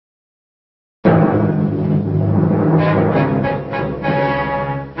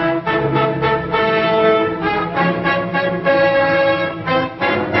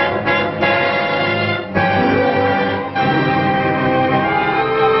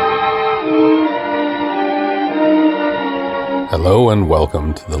Hello and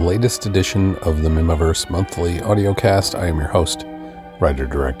welcome to the latest edition of the Mihmiverse monthly audiocast. I am your host,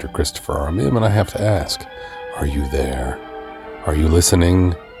 writer-director Christopher R. Mihm, and I have to ask, are you there? Are you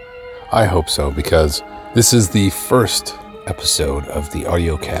listening? I hope so, because this is the first episode of the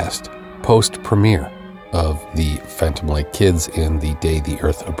audiocast post-premiere of the Phantom Lake Kids in The Day the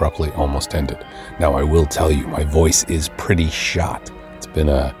Earth Abruptly Almost Ended. Now, I will tell you, my voice is pretty shot. It's been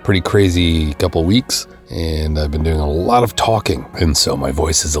a pretty crazy couple weeks, and I've been doing a lot of talking, and so my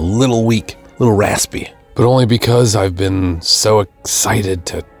voice is a little weak, a little raspy, but only because I've been so excited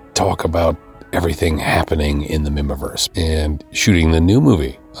to talk about everything happening in the Mihmiverse and shooting the new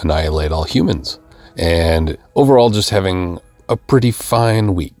movie, Annihilate All Humans, and overall just having a pretty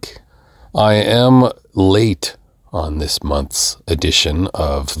fine week. I am late on this month's edition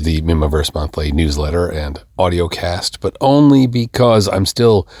of the Mihmiverse Monthly newsletter and audiocast, but only because I'm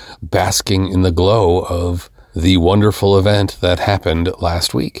still basking in the glow of the wonderful event that happened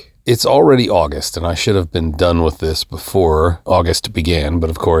last week. It's already August, and I should have been done with this before August began, but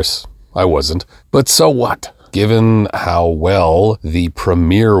of course I wasn't. But so what? Given how well the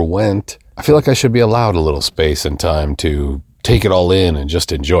premiere went, I feel like I should be allowed a little space and time to take it all in and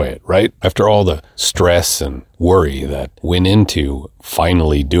just enjoy it, right? After all the stress and worry that went into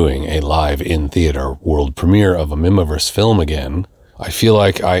finally doing a live in-theater world premiere of a Mihmiverse film again, I feel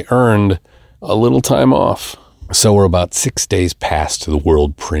like I earned a little time off. So we're about 6 days past the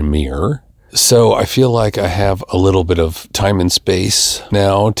world premiere. So I feel like I have a little bit of time and space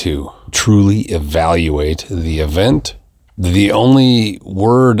now to truly evaluate the event. The only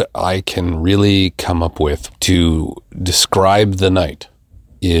word I can really come up with to describe the night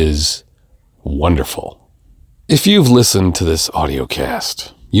is wonderful. If you've listened to this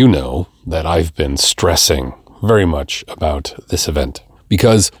audiocast, you know that I've been stressing very much about this event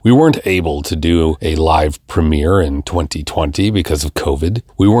because we weren't able to do a live premiere in 2020 because of COVID.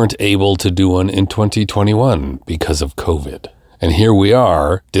 We weren't able to do one in 2021 because of COVID. And here we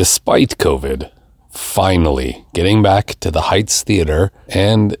are, despite COVID, finally getting back to the Heights Theater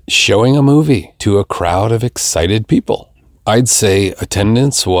and showing a movie to a crowd of excited people. I'd say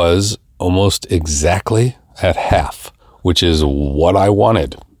attendance was almost exactly at half, which is what I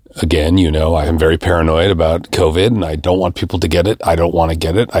wanted. Again, you know, I am very paranoid about COVID and I don't want people to get it. I don't want to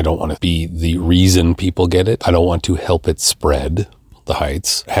get it. I don't want to be the reason people get it. I don't want to help it spread. The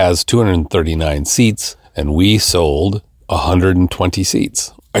Heights has 239 seats and we sold 120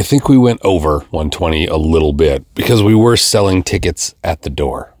 seats. I think we went over 120 a little bit because we were selling tickets at the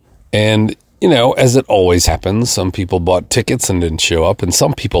door. And, you know, as it always happens, some people bought tickets and didn't show up, and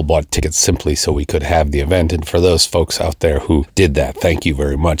some people bought tickets simply so we could have the event. And for those folks out there who did that, thank you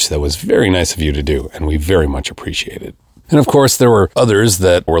very much. That was very nice of you to do, and we very much appreciate it. And of course, there were others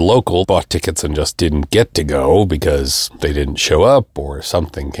that were local, bought tickets and just didn't get to go because they didn't show up or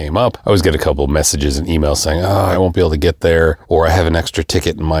something came up. I always get a couple of messages and emails saying, I won't be able to get there, or I have an extra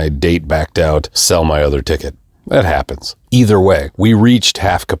ticket and my date backed out, sell my other ticket. That happens. Either way, we reached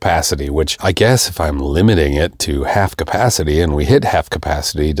half capacity, which I guess if I'm limiting it to half capacity and we hit half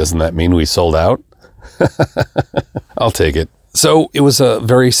capacity, doesn't that mean we sold out? I'll take it. So it was a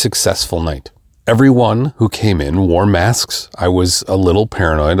very successful night. Everyone who came in wore masks. I was a little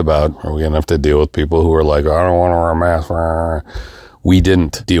paranoid about, are we going to have to deal with people who are like, I don't want to wear a mask. We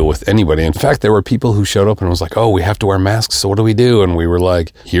didn't deal with anybody. In fact, there were people who showed up and was like, oh, we have to wear masks, so what do we do? And we were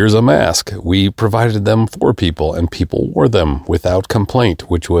like, here's a mask. We provided them for people, and people wore them without complaint,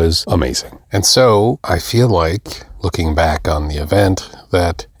 which was amazing. And so I feel like, looking back on the event,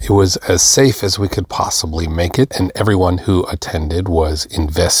 that it was as safe as we could possibly make it, and everyone who attended was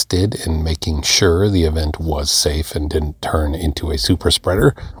invested in making sure the event was safe and didn't turn into a super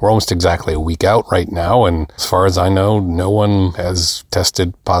spreader. We're almost exactly a week out right now, and as far as I know, no one has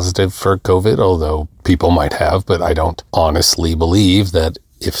tested positive for COVID, although people might have, but I don't honestly believe that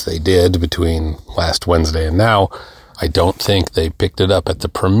if they did between last Wednesday and now, I don't think they picked it up at the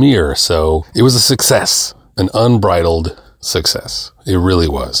premiere, so it was a success. An unbridled success. It really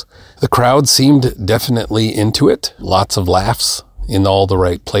was. The crowd seemed definitely into it. Lots of laughs in all the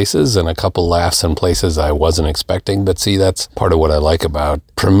right places and a couple laughs in places I wasn't expecting. But see, that's part of what I like about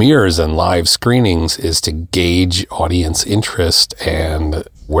premieres and live screenings is to gauge audience interest and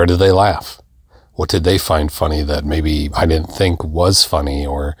where do they laugh? What did they find funny that maybe I didn't think was funny?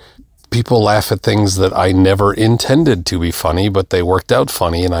 Or people laugh at things that I never intended to be funny, but they worked out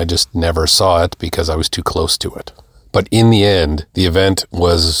funny and I just never saw it because I was too close to it. But in the end, the event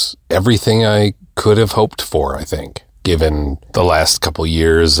was everything I could have hoped for, I think, given the last couple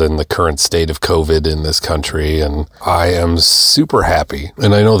years and the current state of COVID in this country. And I am super happy.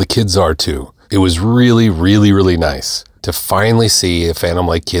 And I know the kids are too. It was really, really, really nice to finally see a Phantom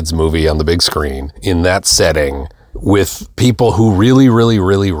Lake Kids movie on the big screen in that setting with people who really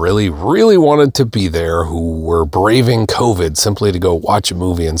wanted to be there, who were braving COVID simply to go watch a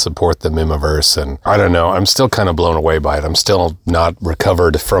movie and support the Mihmiverse. And I don't know, I'm still kind of blown away by it. I'm still not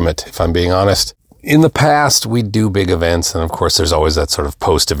recovered from it, if I'm being honest. In the past, we do big events, and of course, there's always that sort of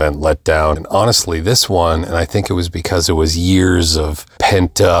post-event letdown. And honestly, this one, and I think it was because it was years of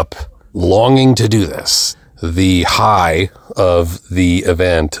pent-up longing to do this, the high of the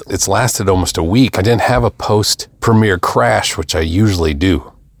event, it's lasted almost a week. I didn't have a post-premiere crash, which I usually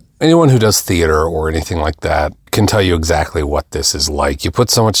do. Anyone who does theater or anything like that can tell you exactly what this is like. You put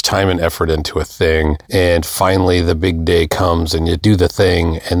so much time and effort into a thing, and finally the big day comes and you do the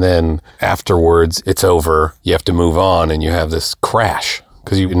thing, and then afterwards it's over. You have to move on, and you have this crash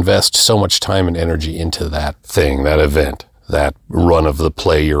because you invest so much time and energy into that thing, that event, that run of the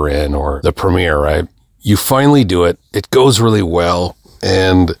play you're in or the premiere, right? You finally do it. It goes really well,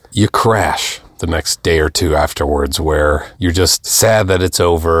 and you crash the next day or two afterwards where you're just sad that it's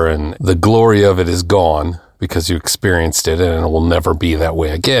over and the glory of it is gone because you experienced it, and it will never be that way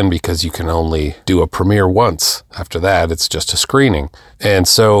again because you can only do a premiere once. After that, it's just a screening. And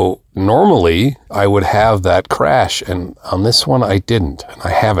so normally I would have that crash, and on this one I didn't, and I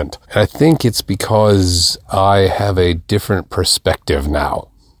haven't. And I think it's because I have a different perspective now.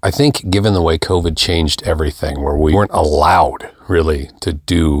 I think given the way COVID changed everything, where we weren't allowed really to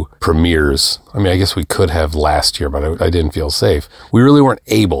do premieres. I mean, I guess we could have last year, but I didn't feel safe. We really weren't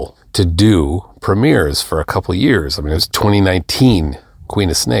able to do premieres for a couple of years. I mean, it was 2019,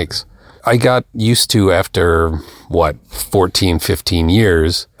 Queen of Snakes. I got used to, after 14, 15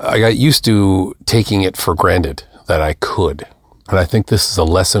 years, I got used to taking it for granted that I could. And I think this is a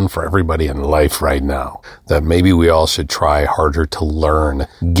lesson for everybody in life right now, that maybe we all should try harder to learn,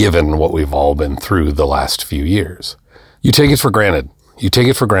 given what we've all been through the last few years. You take it for granted. You take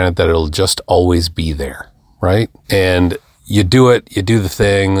it for granted that it'll just always be there, right? And you do it, you do the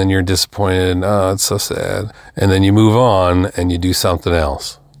thing, then you're disappointed, and oh, it's so sad. And then you move on and you do something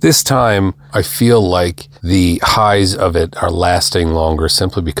else. This time, I feel like the highs of it are lasting longer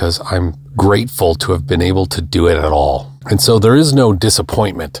simply because I'm grateful to have been able to do it at all. And so there is no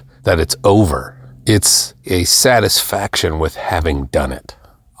disappointment that it's over. It's a satisfaction with having done it.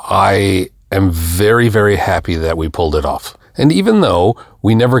 I am very happy that we pulled it off. And even though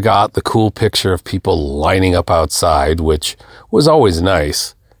we never got the cool picture of people lining up outside, which was always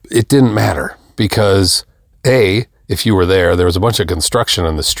nice, it didn't matter because, A, if you were there was a bunch of construction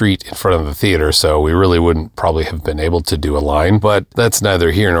on the street in front of the theater, so we really wouldn't probably have been able to do a line, but that's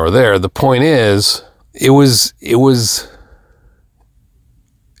neither here nor there. The point is, it was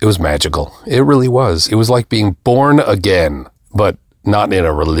magical. It really was. It was like being born again, but not in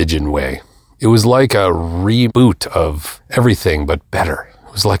a religion way. It was like a reboot of everything, but better.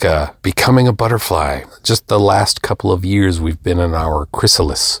 It was like a becoming a butterfly. Just the last couple of years we've been in our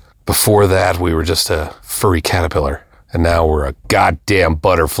chrysalis. Before that, we were just a furry caterpillar, and now we're a goddamn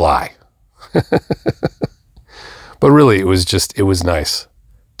butterfly. But really, it was nice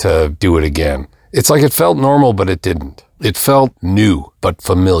to do it again. It's like it felt normal, but it didn't. It felt new, but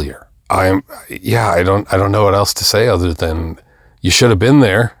familiar. I don't know what else to say other than you should have been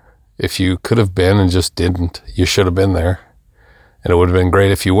there. If you could have been and just didn't, you should have been there. And it would have been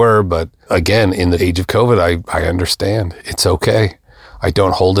great if you were, but again, in the age of COVID, I understand. It's okay. I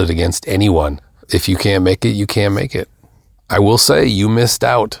don't hold it against anyone. If you can't make it, you can't make it. I will say you missed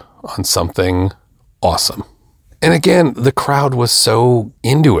out on something awesome. And again, the crowd was so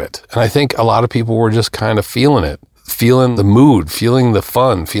into it. And I think a lot of people were just kind of feeling it, feeling the mood, feeling the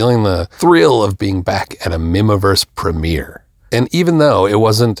fun, feeling the thrill of being back at a Mihmiverse premiere. And even though it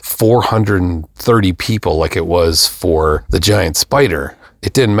wasn't 430 people like it was for The Giant Spider,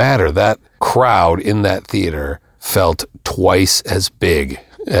 it didn't matter. That crowd in that theater felt twice as big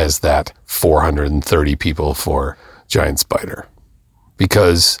as that 430 people for Giant Spider,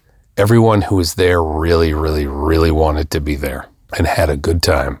 because everyone who was there really wanted to be there and had a good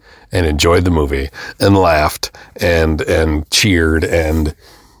time and enjoyed the movie and laughed and cheered. And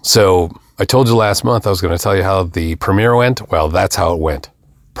so I told you last month I was going to tell you how the premiere went. Well, that's how it went.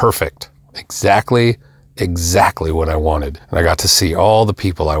 Perfect. Exactly what I wanted. And I got to see all the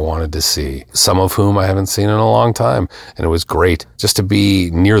people I wanted to see, some of whom I haven't seen in a long time. And it was great just to be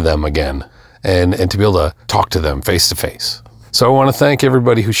near them again and to be able to talk to them face to face. So I want to thank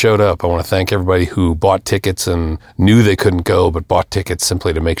everybody who showed up. I want to thank everybody who bought tickets and knew they couldn't go, but bought tickets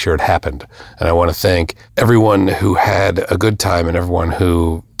simply to make sure it happened. And I want to thank everyone who had a good time and everyone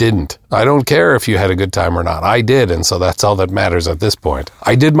who didn't. I don't care if you had a good time or not. I did, and so that's all that matters at this point.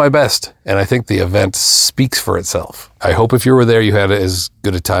 I did my best, and I think the event speaks for itself. I hope if you were there, you had as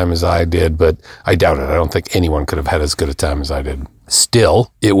good a time as I did, but I doubt it. I don't think anyone could have had as good a time as I did.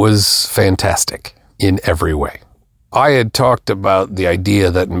 Still, it was fantastic in every way. I had talked about the idea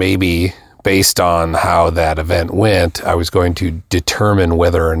that maybe based on how that event went, I was going to determine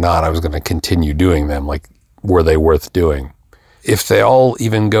whether or not I was going to continue doing them. Like, were they worth doing? If they all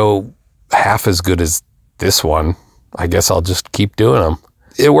even go half as good as this one, I guess I'll just keep doing them.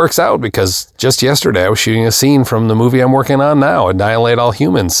 It works out because just yesterday I was shooting a scene from the movie I'm working on now, Annihilate All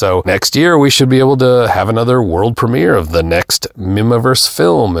Humans. So next year we should be able to have another world premiere of the next Mihmiverse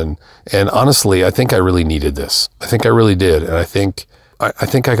film. And honestly, I think I really needed this. I think I really did. And I think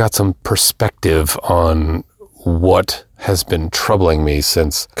I got some perspective on what has been troubling me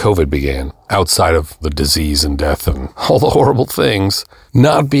since COVID began, outside of the disease and death and all the horrible things.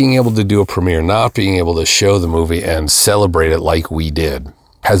 Not being able to do a premiere, not being able to show the movie and celebrate it like we did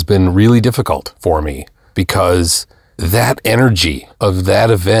has been really difficult for me, because that energy of that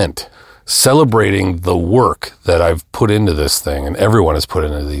event, celebrating the work that I've put into this thing and everyone has put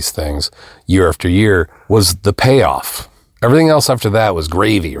into these things year after year, was the payoff. Everything else after that was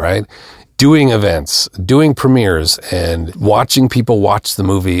gravy, right? Doing events, doing premieres, and watching people watch the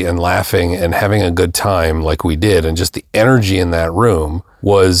movie and laughing and having a good time like we did, and just the energy in that room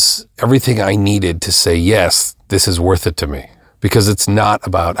was everything I needed to say, yes, this is worth it to me. Because it's not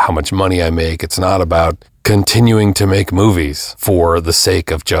about how much money I make. It's not about continuing to make movies for the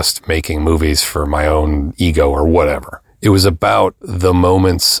sake of just making movies for my own ego or whatever. It was about the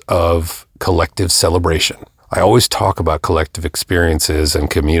moments of collective celebration. I always talk about collective experiences and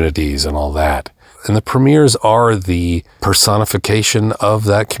communities and all that. And the premieres are the personification of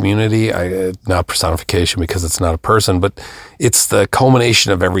that community. Not personification because it's not a person, but it's the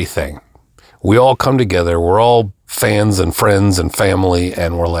culmination of everything. We all come together. We're all fans and friends and family,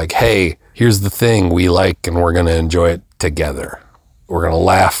 and we're like, hey, here's the thing we like, and we're going to enjoy it together. We're going to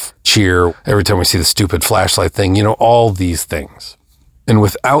laugh, cheer every time we see the stupid flashlight thing, all these things. And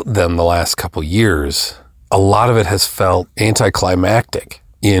without them the last couple years, a lot of it has felt anticlimactic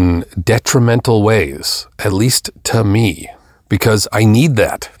in detrimental ways, at least to me, because I need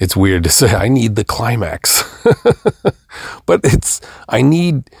that. It's weird to say I need the climax, but I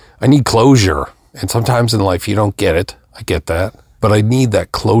need closure. And sometimes in life you don't get it. I get that. But I need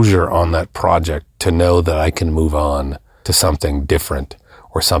that closure on that project to know that I can move on to something different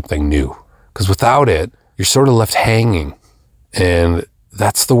or something new. Because without it, you're sort of left hanging. And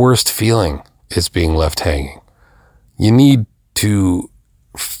that's the worst feeling, is being left hanging. You need to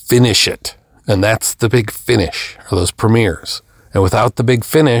finish it. And that's the big finish, or those premieres. And without the big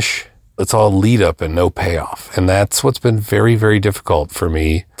finish, it's all lead up and no payoff. And that's what's been very, very difficult for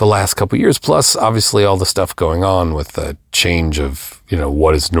me the last couple of years. Plus, obviously, all the stuff going on with the change of,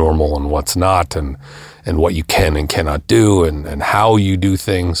 what is normal and what's not, and what you can and cannot do, and how you do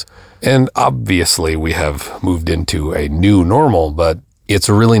things. And obviously, we have moved into a new normal, but it's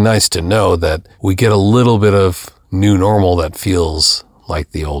really nice to know that we get a little bit of new normal that feels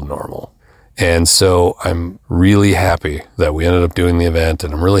like the old normal. And so I'm really happy that we ended up doing the event,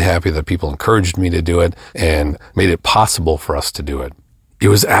 and I'm really happy that people encouraged me to do it and made it possible for us to do it. It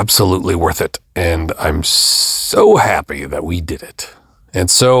was absolutely worth it, and I'm so happy that we did it. And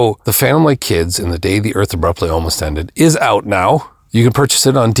so The Phantom Like Kids and the Day the Earth Abruptly Almost Ended is out now. You can purchase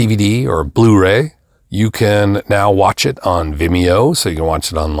it on DVD or Blu-ray. You can now watch it on Vimeo, so you can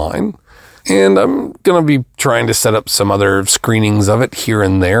watch it online. And I'm going to be trying to set up some other screenings of it here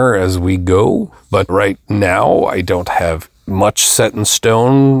and there as we go. But right now, I don't have much set in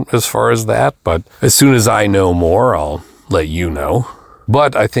stone as far as that. But as soon as I know more, I'll let you know.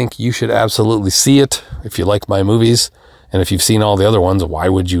 But I think you should absolutely see it if you like my movies. And if you've seen all the other ones, why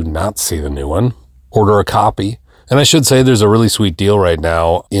would you not see the new one? Order a copy. And I should say there's a really sweet deal right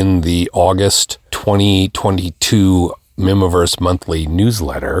now in the August 2022 Mihmiverse monthly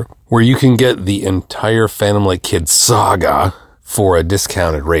newsletter, where you can get the entire Phantom Like Kids saga for a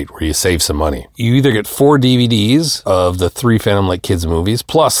discounted rate where you save some money. You either get 4 DVDs of the 3 Phantom Like Kids movies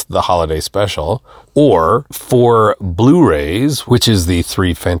plus the holiday special, or 4 Blu-rays, which is the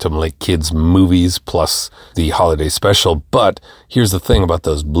 3 Phantom Like Kids movies plus the holiday special. But here's the thing about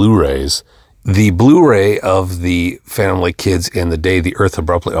those Blu-rays. The Blu-ray of the Phantom Like Kids and the Day the Earth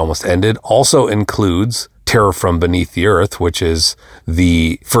Abruptly Almost Ended also includes Terror from Beneath the Earth, which is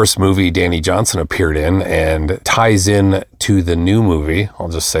the first movie Danny Johnson appeared in and ties in to the new movie. I'll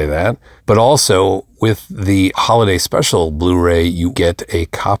just say that. But also with the holiday special Blu-ray, you get a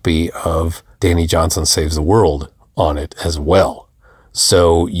copy of Danny Johnson Saves the World on it as well.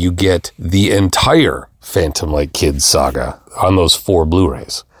 So you get the entire Phantom Light Kids saga on those 4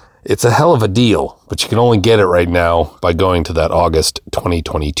 Blu-rays. It's a hell of a deal, but you can only get it right now by going to that August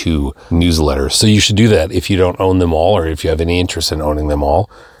 2022 newsletter. So you should do that if you don't own them all or if you have any interest in owning them all.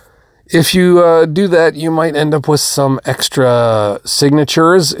 If you do that, you might end up with some extra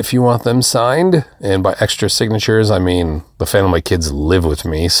signatures if you want them signed. And by extra signatures, I mean the Phantom Light Kids live with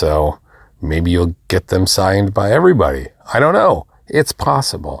me, so maybe you'll get them signed by everybody. I don't know. It's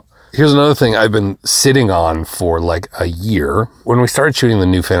possible. Here's another thing I've been sitting on for like a year. When we started shooting the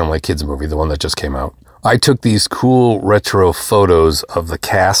new Phantom Light Kids movie, the one that just came out, I took these cool retro photos of the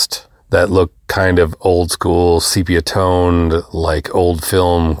cast that look kind of old school, sepia toned, like old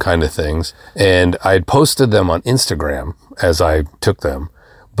film kind of things. And I had posted them on Instagram as I took them,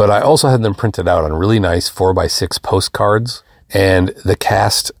 but I also had them printed out on really nice 4x6 postcards, and the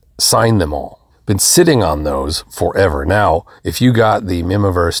cast signed them all. Been sitting on those forever. Now, if you got the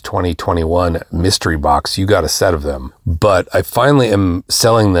Mihmiverse 2021 mystery box, you got a set of them. But I finally am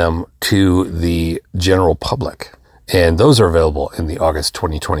selling them to the general public. And those are available in the August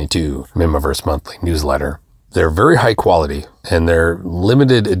 2022 Mihmiverse monthly newsletter. They're very high quality and they're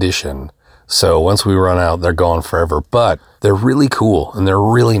limited edition. So once we run out, they're gone forever. But they're really cool and they're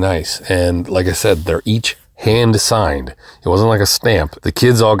really nice. And like I said, they're each hand signed. It wasn't like a stamp. The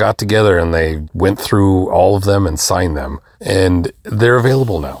kids all got together and they went through all of them and signed them, and they're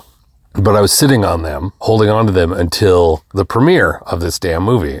available now. But I was sitting on them, holding on to them until the premiere of this damn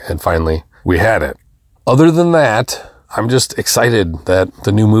movie, and finally we had it. Other than that, I'm just excited that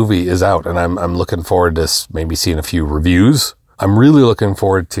the new movie is out, and I'm looking forward to maybe seeing a few reviews. I'm really looking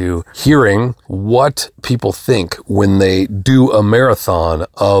forward to hearing what people think when they do a marathon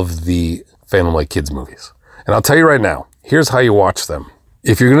of the Phantom Light Kids movies. And I'll tell you right now, here's how you watch them.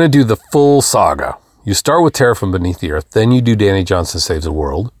 If you're going to do the full saga, you start with Terror from Beneath the Earth, then you do Danny Johnson Saves the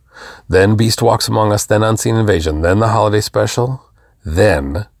World, then Beast Walks Among Us, then Unseen Invasion, then the holiday special,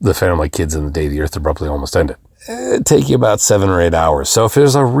 then the Phantom Light Kids and the Day the Earth Abruptly Almost Ended. It'd take you about 7 or 8 hours. So if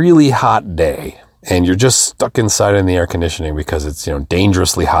there's a really hot day and you're just stuck inside in the air conditioning because it's,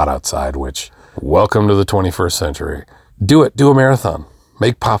 dangerously hot outside, which, welcome to the 21st century, do it. Do a marathon.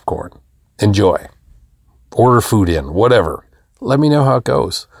 Make popcorn. Enjoy. Order food in, whatever. Let me know how it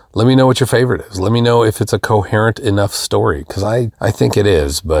goes. Let me know what your favorite is. Let me know if it's a coherent enough story, because I think it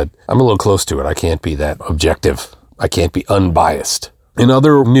is, but I'm a little close to it. I can't be that objective. I can't be unbiased. In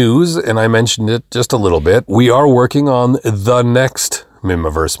other news, and I mentioned it just a little bit, we are working on the next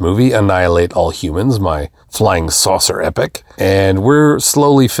Mihmiverse movie, Annihilate All Humans, my flying saucer epic. And we're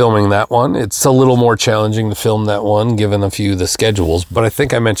slowly filming that one. It's a little more challenging to film that one, given a few of the schedules. But I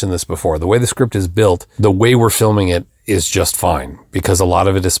think I mentioned this before. The way the script is built, the way we're filming it is just fine, because a lot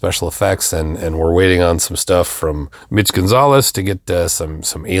of it is special effects, and we're waiting on some stuff from Mitch Gonzalez to get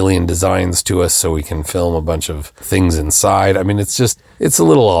some alien designs to us so we can film a bunch of things inside. I mean, it's a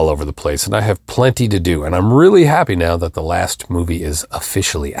little all over the place, and I have plenty to do. And I'm really happy now that the last movie is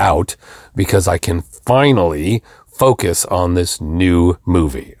officially out, because I can finally focus on this new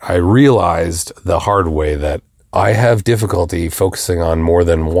movie. I realized the hard way that I have difficulty focusing on more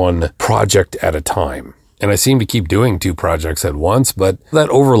than one project at a time. And I seem to keep doing 2 projects at once, but that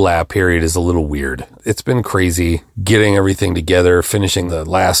overlap period is a little weird. It's been crazy getting everything together, finishing the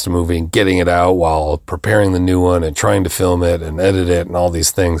last movie and getting it out while preparing the new one and trying to film it and edit it and all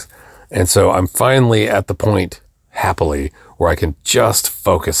these things. And so I'm finally at the point, happily, where I can just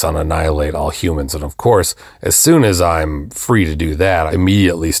focus on Annihilate All Humans. And of course, as soon as I'm free to do that, I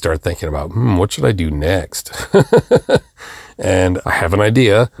immediately start thinking about, what should I do next? And I have an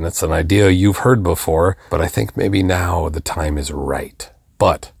idea, and it's an idea you've heard before, but I think maybe now the time is right.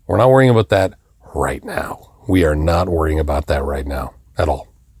 But we're not worrying about that right now. We are not worrying about that right now at all.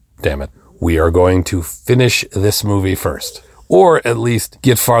 Damn it. We are going to finish this movie first, or at least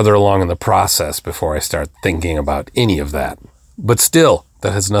get farther along in the process before I start thinking about any of that. But still,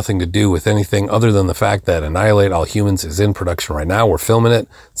 that has nothing to do with anything other than the fact that Annihilate All Humans is in production right now. We're filming it.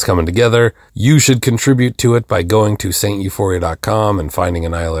 It's coming together. You should contribute to it by going to saintuphoria.com and finding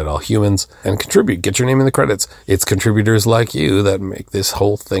Annihilate All Humans and contribute. Get your name in the credits. It's contributors like you that make this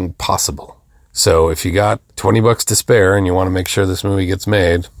whole thing possible. So if you got $20 to spare and you want to make sure this movie gets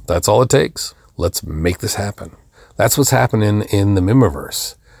made, that's all it takes. Let's make this happen. That's what's happening in the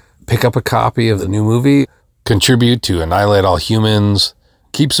Mihmiverse. Pick up a copy of the new movie, contribute to Annihilate All Humans,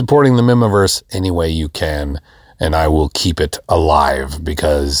 Keep supporting the Mihmiverse any way you can, and I will keep it alive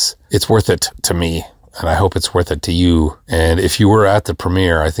because it's worth it to me, and I hope it's worth it to you. And if you were at the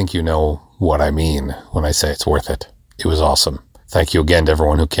premiere, I think you know what I mean when I say it's worth it. It was awesome. Thank you again to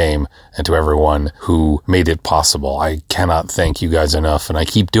everyone who came and to everyone who made it possible. I cannot thank you guys enough, and I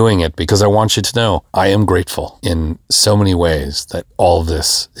keep doing it because I want you to know I am grateful in so many ways that all of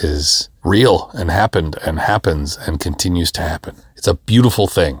this is real and happened and happens and continues to happen. It's a beautiful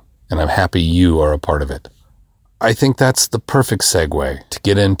thing, and I'm happy you are a part of it. I think that's the perfect segue to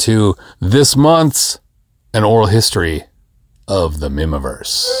get into this month's An Oral History of the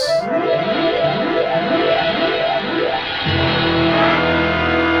Mihmiverse.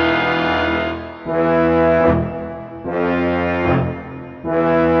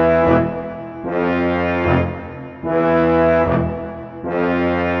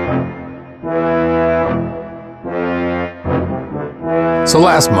 So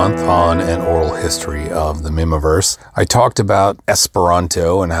last month on An Oral History of the Mihmiverse, I talked about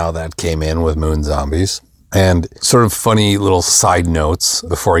Esperanto and how that came in with moon zombies. And sort of funny little side notes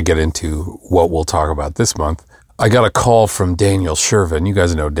before I get into what we'll talk about this month. I got a call from Daniel Shervin. You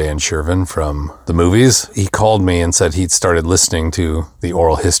guys know Dan Shervin from the movies. He called me and said he'd started listening to the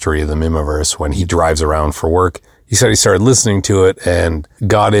Oral History of the Mihmiverse when he drives around for work. He said he started listening to it and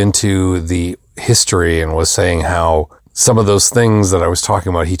got into the history and was saying how some of those things that I was talking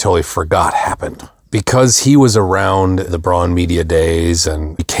about, he totally forgot happened. Because he was around the Braun Media days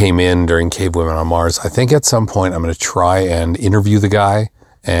and he came in during Cave Women on Mars, I think at some point I'm going to try and interview the guy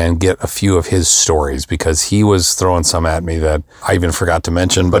and get a few of his stories, because he was throwing some at me that I even forgot to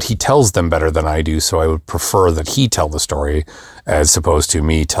mention, but he tells them better than I do, so I would prefer that he tell the story as opposed to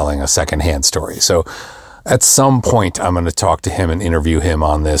me telling a secondhand story. So at some point I'm going to talk to him and interview him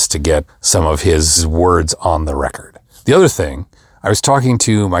on this to get some of his words on the record. The other thing, I was talking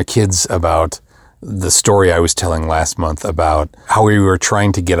to my kids about the story I was telling last month about how we were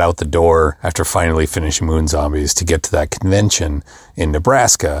trying to get out the door after finally finishing Moon Zombies to get to that convention in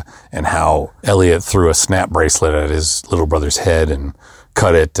Nebraska, and how Elliot threw a snap bracelet at his little brother's head and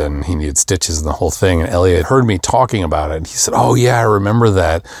cut it, and he needed stitches and the whole thing. And Elliot heard me talking about it, and he said, "Oh yeah, I remember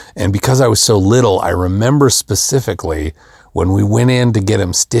that." And because I was so little, I remember specifically when we went in to get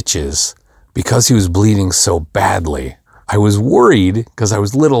him stitches, because he was bleeding so badly, I was worried, because I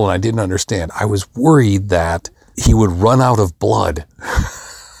was little and I didn't understand, I was worried that he would run out of blood.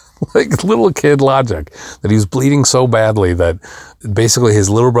 Like little kid logic, that he was bleeding so badly that basically his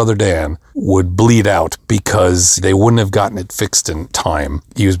little brother Dan would bleed out because they wouldn't have gotten it fixed in time.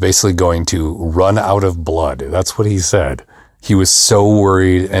 He was basically going to run out of blood. That's what he said. He was so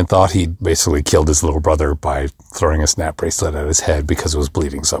worried and thought he'd basically killed his little brother by throwing a snap bracelet at his head because it was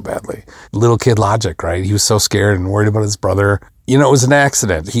bleeding so badly. Little kid logic, right? He was so scared and worried about his brother. You know, it was an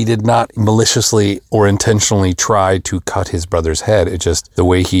accident. He did not maliciously or intentionally try to cut his brother's head. It just, the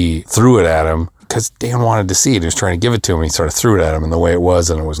way he threw it at him, because Dan wanted to see it. He was trying to give it to him. He sort of threw it at him, and the way it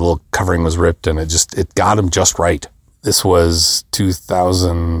was, and it was a little covering was ripped, and it got him just right. This was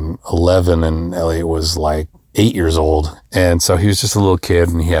 2011, and Elliot was like 8 years old. And so he was just a little kid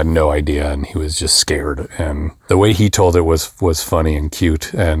and he had no idea, and he was just scared. And the way he told it was funny and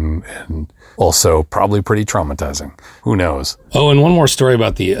cute and also probably pretty traumatizing. Who knows? Oh, and one more story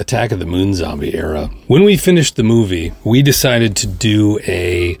about the Attack of the Moon Zombie era. When we finished the movie, we decided to do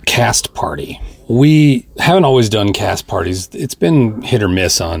a cast party. We haven't always done cast parties. It's been hit or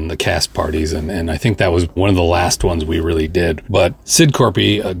miss on the cast parties, and I think that was one of the last ones we really did. But Sid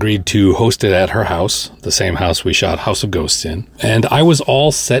Corpy agreed to host it at her house, the same house we shot House of Ghosts in, and I was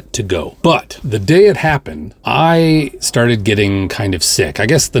all set to go. But the day it happened, I started getting kind of sick. I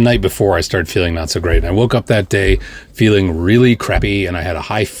guess the night before I started feeling not so great, and I woke up that day feeling really crappy, and I had a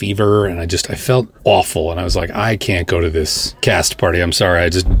high fever, and I felt awful, and I was like, I can't go to this cast party. I'm sorry, I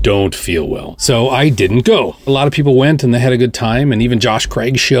just don't feel well. So I didn't go. A lot of people went and they had a good time, and even Josh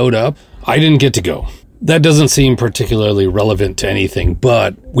Craig showed up. I didn't get to go. That doesn't seem particularly relevant to anything,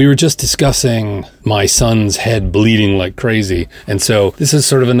 but we were just discussing my son's head bleeding like crazy, and so this is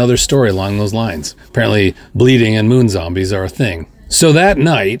sort of another story along those lines. Apparently, bleeding and moon zombies are a thing. So that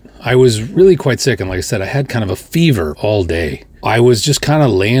night, I was really quite sick, and like I said, I had kind of a fever all day. I was just kind of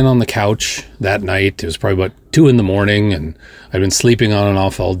laying on the couch that night. It was probably about 2 a.m, and I'd been sleeping on and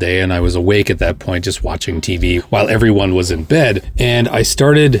off all day, and I was awake at that point just watching TV while everyone was in bed, and I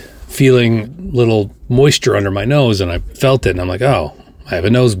started feeling little moisture under my nose, and I felt it, and I'm like, oh, I have a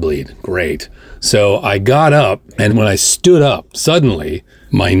nosebleed. Great. So I got up, and when I stood up, suddenly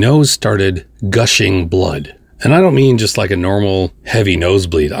my nose started gushing blood. And I don't mean just like a normal heavy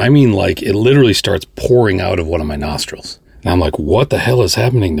nosebleed. I mean like it literally starts pouring out of one of my nostrils. And I'm like, what the hell is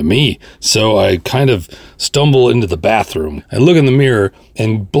happening to me? So I kind of stumble into the bathroom. I look in the mirror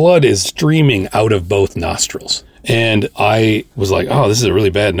and blood is streaming out of both nostrils. And I was like, oh, this is a really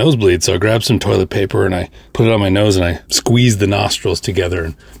bad nosebleed. So I grabbed some toilet paper and I put it on my nose and I squeezed the nostrils together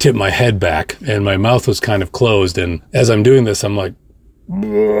and tipped my head back. And my mouth was kind of closed. And as I'm doing this, I'm like,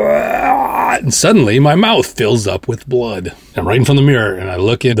 and suddenly my mouth fills up with blood. I'm right in front of the mirror and I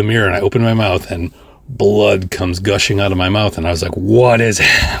look in the mirror and I open my mouth and blood comes gushing out of my mouth. And I was like, what is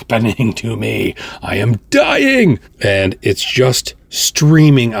happening to me? I am dying. And it's just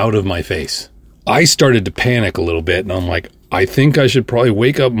streaming out of my face. I started to panic a little bit and I'm like, I think I should probably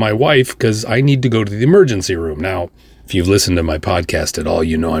wake up my wife because I need to go to the emergency room. Now, if you've listened to my podcast at all,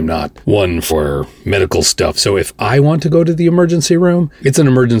 you know I'm not one for medical stuff. So if I want to go to the emergency room, it's an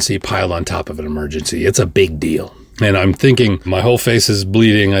emergency piled on top of an emergency. It's a big deal. And I'm thinking my whole face is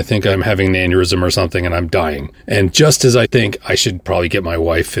bleeding. I think I'm having an aneurysm or something and I'm dying. And just as I think I should probably get my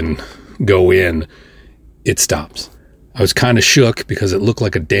wife and go in, it stops. I was kind of shook because it looked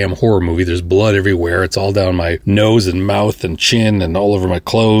like a damn horror movie. There's blood everywhere. It's all down my nose and mouth and chin and all over my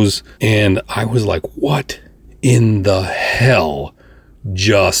clothes. And I was like, what in the hell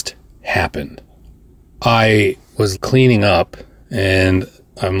just happened? I was cleaning up and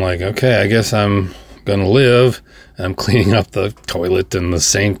I'm like, okay, I guess I'm going to live. And I'm cleaning up the toilet and the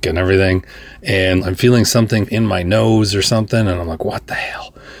sink and everything. And I'm feeling something in my nose or something. And I'm like, what the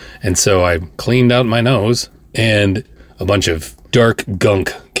hell? And so I cleaned out my nose and a bunch of dark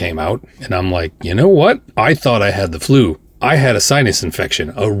gunk came out. And I'm like, you know what? I thought I had the flu. I had a sinus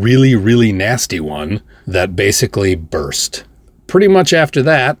infection, a really, really nasty one that basically burst. Pretty much after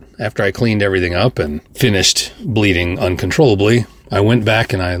that, after I cleaned everything up and finished bleeding uncontrollably, I went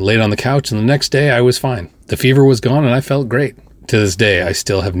back and I laid on the couch, and the next day I was fine. The fever was gone and I felt great. To this day, I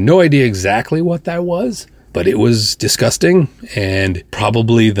still have no idea exactly what that was, but it was disgusting and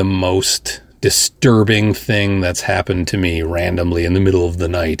probably the most disturbing thing that's happened to me randomly in the middle of the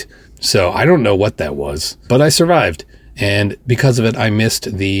night. So I don't know what that was, but I survived. And because of it, I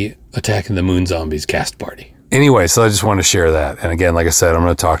missed the Attack of the Moon Zombies cast party. Anyway, so I just want to share that. And again, like I said, I'm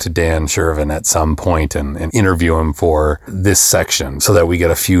going to talk to Dan Sullivan at some point and interview him for this section so that we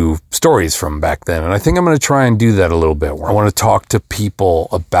get a few stories from back then. And I think I'm going to try and do that a little bit. I want to talk to people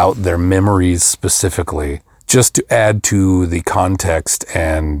about their memories specifically, just to add to the context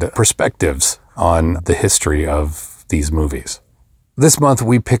and perspectives on the history of these movies. This month,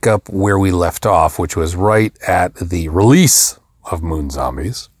 we pick up where we left off, which was right at the release of Moon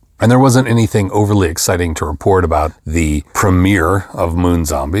Zombies. And there wasn't anything overly exciting to report about the premiere of Moon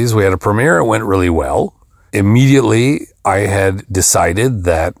Zombies. We had a premiere. It went really well. Immediately, I had decided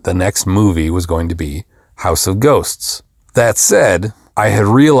that the next movie was going to be House of Ghosts. That said, I had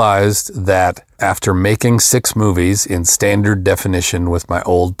realized that after making 6 movies in standard definition with my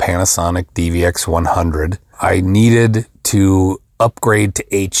old Panasonic DVX 100, I needed to upgrade to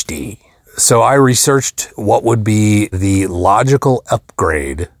HD. So I researched what would be the logical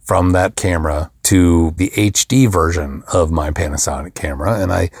upgrade from that camera to the HD version of my Panasonic camera,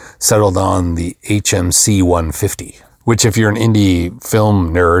 and I settled on the HMC 150. Which, if you're an indie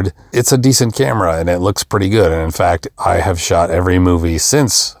film nerd, it's a decent camera and it looks pretty good. And in fact, I have shot every movie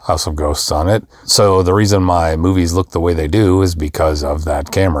since House of Ghosts on it. So the reason my movies look the way they do is because of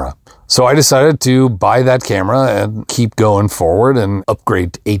that camera. So I decided to buy that camera and keep going forward and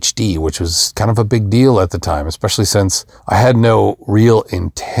upgrade to HD, which was kind of a big deal at the time, especially since I had no real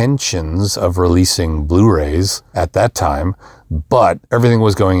intentions of releasing Blu-rays at that time. But everything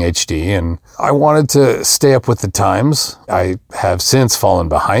was going HD and I wanted to stay up with the times. I have since fallen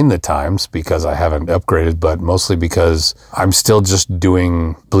behind the times because I haven't upgraded, but mostly because I'm still just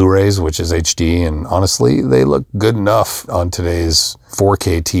doing Blu-rays, which is HD. And honestly, they look good enough on today's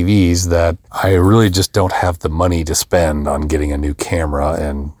 4K TVs that I really just don't have the money to spend on getting a new camera.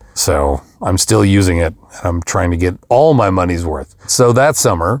 And so I'm still using it and I'm trying to get all my money's worth. So that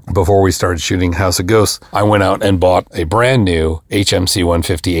summer, before we started shooting House of Ghosts, I went out and bought a brand new HMC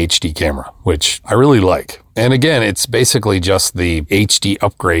 150 HD camera, which I really like. And again, it's basically just the HD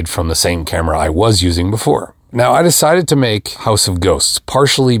upgrade from the same camera I was using before. Now, I decided to make House of Ghosts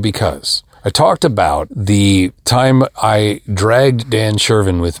partially because I talked about the time I dragged Dan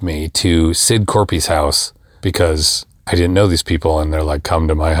Sullivan with me to Sid Corpy's house because I didn't know these people and they're like, come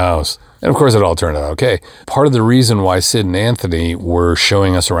to my house. And of course it all turned out okay. Part of the reason why Sid and Anthony were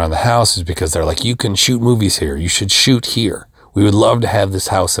showing us around the house is because they're like, you can shoot movies here. You should shoot here. We would love to have this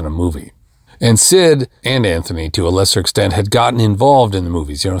house in a movie. And Sid and Anthony, to a lesser extent, had gotten involved in the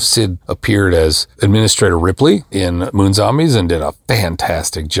movies. You know, Sid appeared as Administrator Ripley in Moon Zombies and did a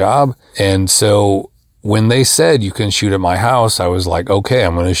fantastic job. And so when they said you can shoot at my house, I was like, okay,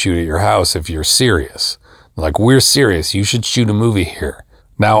 I'm going to shoot at your house if you're serious. Like, we're serious. You should shoot a movie here.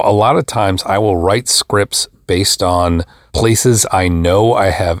 Now, a lot of times I will write scripts based on places I know I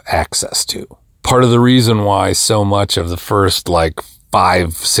have access to. Part of the reason why so much of the first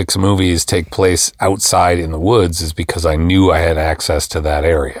 5-6 movies take place outside in the woods is because I knew I had access to that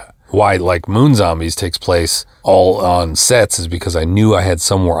area. Why Moon Zombies takes place all on sets is because I knew I had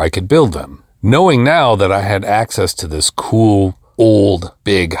somewhere I could build them. Knowing now that I had access to this cool, old,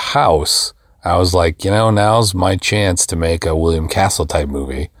 big house, I was like, now's my chance to make a William Castle type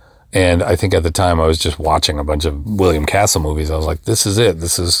movie. And I think at the time I was just watching a bunch of William Castle movies. I was like, this is it.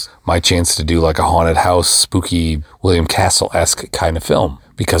 This is my chance to do a haunted house, spooky William Castle-esque kind of film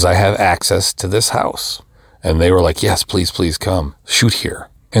because I have access to this house. And they were like, yes, please come shoot here.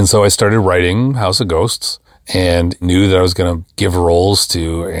 And so I started writing House of Ghosts and knew that I was going to give roles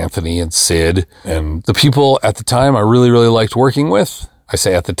to Anthony and Sid and the people at the time I really, really liked working with. I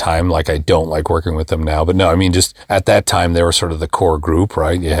say at the time, I don't like working with them now, but no, I mean, just at that time, they were sort of the core group,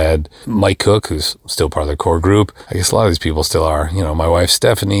 right? You had Mike Cook, who's still part of the core group. I guess a lot of these people still are, my wife,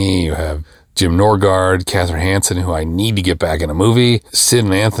 Stephanie, you have Jim Norgard, Catherine Hansen, who I need to get back in a movie, Sid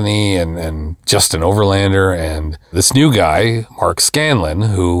and Anthony and Justin Overlander, and this new guy, Mark Scanlon,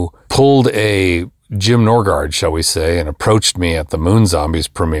 who pulled a Jim Norgard, shall we say, and approached me at the Moon Zombies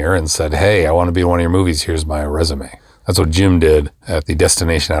premiere and said, hey, I want to be in one of your movies. Here's my resume. That's what Jim did at the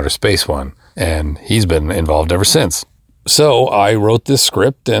Destination Outer Space one, and he's been involved ever since. So I wrote this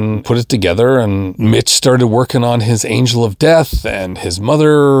script and put it together, and Mitch started working on his Angel of Death and his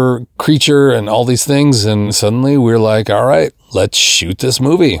mother creature and all these things, and suddenly we're like, all right, let's shoot this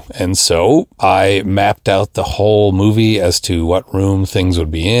movie. And so I mapped out the whole movie as to what room things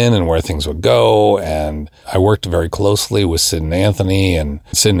would be in and where things would go, and I worked very closely with Sid and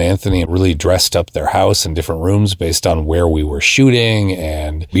Anthony really dressed up their house in different rooms based on where we were shooting,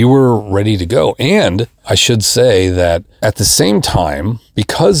 and we were ready to go. And I should say that at the same time,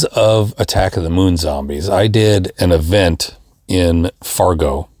 because of Attack of the Moon Zombies, I did an event in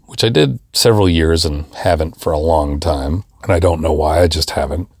Fargo, which I did several years and haven't for a long time. And I don't know why, I just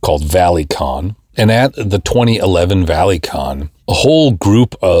haven't, called ValleyCon. And at the 2011 ValleyCon, a whole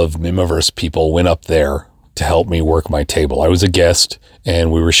group of Mihmiverse people went up there to help me work my table. I was a guest,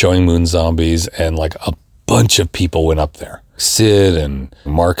 and we were showing Moon Zombies, and a bunch of people went up there. Sid and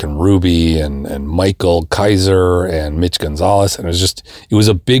Mark and Ruby and Michael Kaiser and Mitch Gonzalez. And it was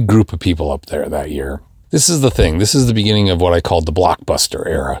a big group of people up there that year. This is the thing. This is the beginning of what I called the blockbuster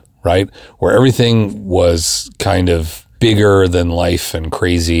era, right? Where everything was kind of bigger than life and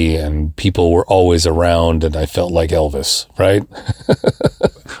crazy, and people were always around, and I felt like Elvis, right?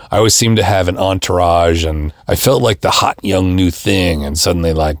 I always seemed to have an entourage, and I felt like the hot young new thing, and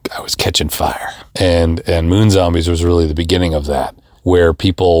suddenly I was catching fire. And Moon Zombies was really the beginning of that, where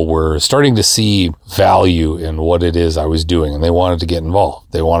people were starting to see value in what it is I was doing, and they wanted to get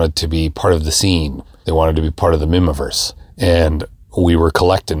involved. They wanted to be part of the scene. They wanted to be part of the Mihmiverse. And we were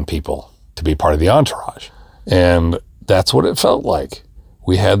collecting people to be part of the entourage. And that's what it felt like.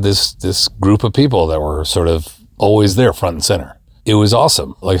 We had this group of people that were sort of always there front and center. It was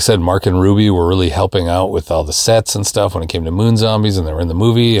awesome. Like I said, Mark and Ruby were really helping out with all the sets and stuff when it came to Moon Zombies, and they were in the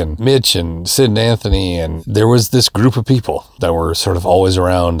movie, and Mitch and Sid and Anthony, and there was this group of people that were sort of always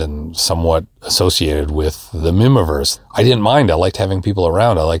around and somewhat associated with the Mihmiverse. I didn't mind. I liked having people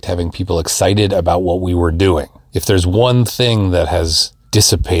around. I liked having people excited about what we were doing. If there's one thing that has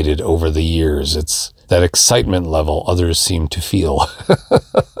dissipated over the years, it's that excitement level others seem to feel.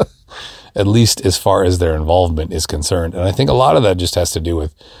 At least as far as their involvement is concerned. And I think a lot of that just has to do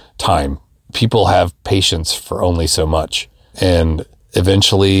with time. People have patience for only so much, and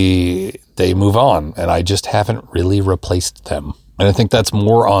eventually they move on, and I just haven't really replaced them. And I think that's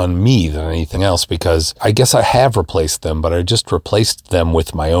more on me than anything else, because I guess I have replaced them, but I just replaced them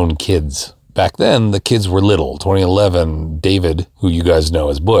with my own kids. Back then, the kids were little. 2011, David, who you guys know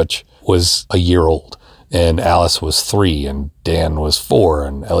as Butch, was a year old. And Alice was 3, and Dan was 4,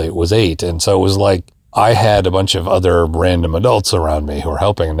 and Elliot was 8. And so it was like I had a bunch of other random adults around me who were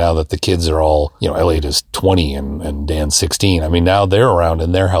helping. And now that the kids are all, Elliot is 20 and Dan's 16. I mean, now they're around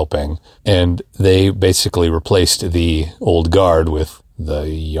and they're helping. And they basically replaced the old guard with the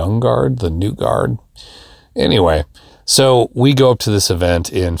young guard, the new guard. Anyway, so we go up to this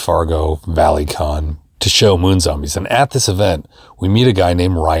event in Fargo, ValleyCon, to show Moon Zombies. And at this event, we meet a guy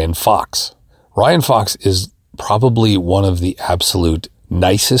named Ryan Fox. Ryan Fox is probably one of the absolute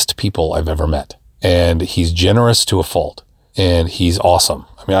nicest people I've ever met. And he's generous to a fault. And he's awesome.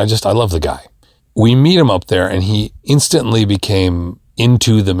 I mean, I love the guy. We meet him up there, and he instantly became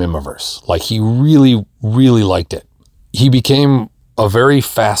into the Mihmiverse. Like, he really, really liked it. He became a very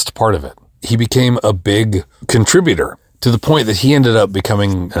fast part of it. He became a big contributor to the point that he ended up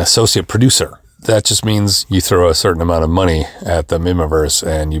becoming an associate producer. That just means you throw a certain amount of money at the Mihmiverse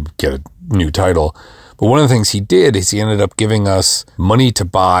and you get a new title. But one of the things he did is he ended up giving us money to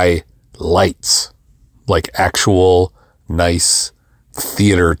buy lights, like actual nice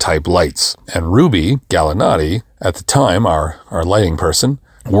theater type lights. And Ruby Gallinati, at the time, our lighting person,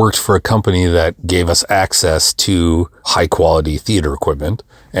 worked for a company that gave us access to high quality theater equipment.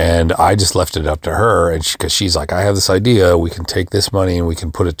 And I just left it up to her, and because she's like, I have this idea, we can take this money and we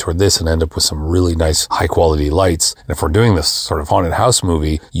can put it toward this and end up with some really nice high quality lights. And if we're doing this sort of haunted house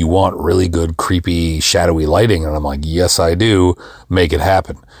movie, you want really good, creepy, shadowy lighting. And I'm like, yes, I do. Make it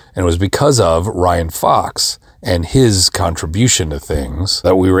happen. And it was because of Ryan Fox and his contribution to things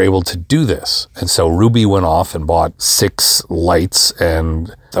that we were able to do this. And so Ruby went off and bought 6 lights,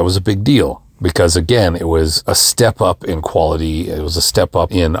 and that was a big deal. Because again, it was a step up in quality. It was a step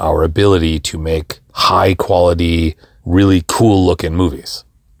up in our ability to make high quality, really cool looking movies.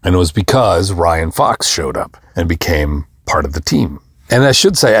 And it was because Ryan Fox showed up and became part of the team. And I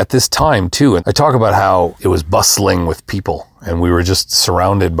should say at this time too, I talk about how it was bustling with people and we were just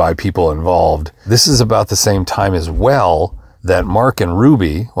surrounded by people involved. This is about the same time as well that Mark and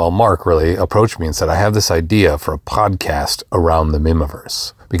Ruby, Mark really approached me and said, I have this idea for a podcast around the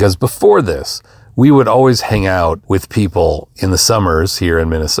Mihmiverse. Because before this, we would always hang out with people in the summers here in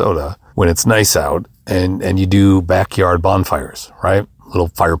Minnesota when it's nice out, and you do backyard bonfires, right? Little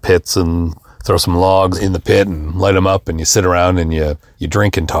fire pits, and throw some logs in the pit and light them up, and you sit around and you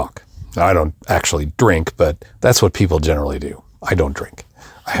drink and talk. Now, I don't actually drink, but that's what people generally do. I don't drink.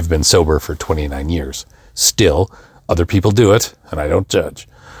 I have been sober for 29 years. Still, other people do it, and I don't judge.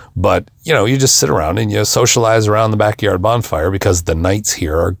 But, you just sit around and you socialize around the backyard bonfire because the nights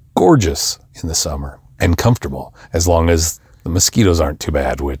here are gorgeous in the summer and comfortable, as long as the mosquitoes aren't too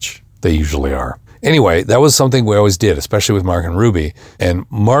bad, which they usually are. Anyway, that was something we always did, especially with Mark and Ruby. And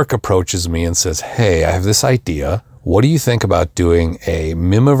Mark approaches me and says, hey, I have this idea. What do you think about doing a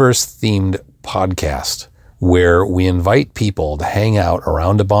Mihmiverse-themed podcast where we invite people to hang out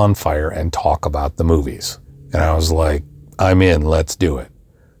around a bonfire and talk about the movies? And I was like, I'm in, let's do it.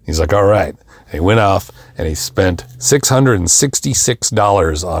 He's like, all right. And he went off and he spent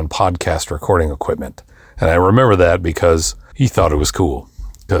 $666 on podcast recording equipment. And I remember that because he thought it was cool.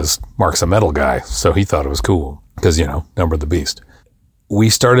 Because Mark's a metal guy, so he thought it was cool. Because, Number of the Beast. We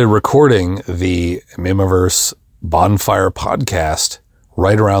started recording the Mihmiverse Bonfire podcast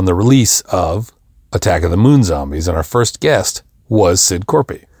right around the release of Attack of the Moon Zombies. And our first guest was Sid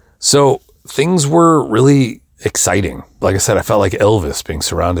Corpy. So things were really exciting. Like I said, I felt like Elvis being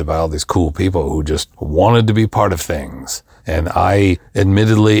surrounded by all these cool people who just wanted to be part of things. And I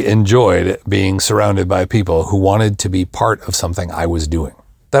admittedly enjoyed being surrounded by people who wanted to be part of something I was doing.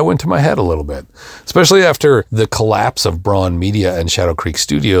 That went to my head a little bit, especially after the collapse of Braun Media and Shadow Creek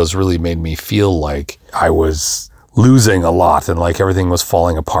Studios really made me feel like I was losing a lot and like everything was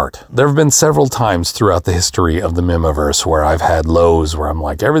falling apart. There have been several times throughout the history of the Mihmiverse where I've had lows where I'm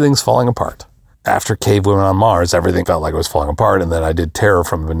like, everything's falling apart. After Cave Women on Mars, everything felt like it was falling apart. And then I did Terror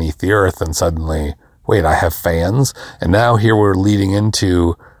from Beneath the Earth and suddenly, wait, I have fans? And now here we're leading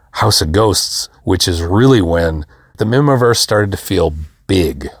into House of Ghosts, which is really when the Mihmiverse started to feel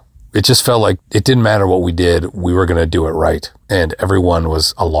big. It just felt like it didn't matter what we did, we were going to do it right. And everyone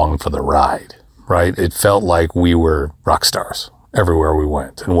was along for the ride, right? It felt like we were rock stars everywhere we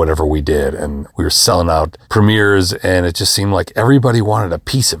went and whatever we did. And we were selling out premieres and it just seemed like everybody wanted a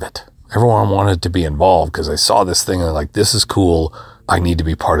piece of it. Everyone wanted to be involved because I saw this thing and I'm like, this is cool. I need to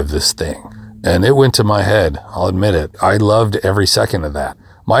be part of this thing. And it went to my head. I'll admit it. I loved every second of that.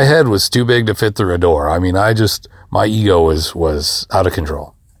 My head was too big to fit through a door. I mean, my ego was out of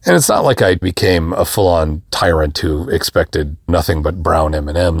control. And it's not like I became a full-on tyrant who expected nothing but brown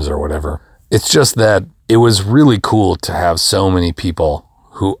M&Ms or whatever. It's just that it was really cool to have so many people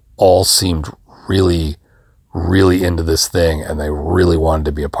who all seemed really, really into this thing and they really wanted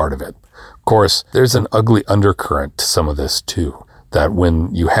to be a part of it. Of course, there's an ugly undercurrent to some of this too, that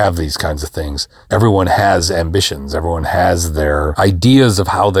when you have these kinds of things, everyone has ambitions. Everyone has their ideas of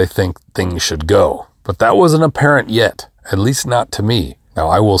how they think things should go. But that wasn't apparent yet, at least not to me. Now,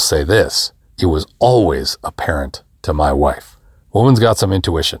 I will say this. It was always apparent to my wife. Woman's got some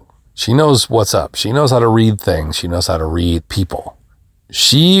intuition. She knows what's up. She knows how to read things. She knows how to read people.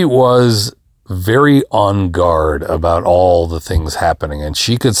 She was very on guard about all the things happening, and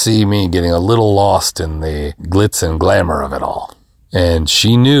she could see me getting a little lost in the glitz and glamour of it all. And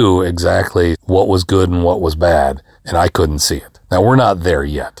she knew exactly what was good and what was bad, and I couldn't see it. Now, we're not there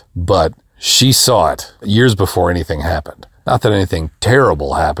yet, but she saw it years before anything happened. Not that anything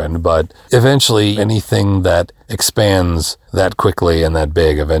terrible happened, but eventually anything that expands that quickly and that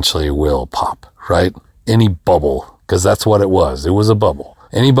big eventually will pop, right? Any bubble, because that's what it was. It was a bubble.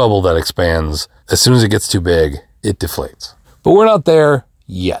 Any bubble that expands, as soon as it gets too big, it deflates. But we're not there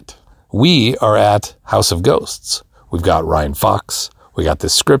yet. We are at House of Ghosts. We've got Ryan Fox. We got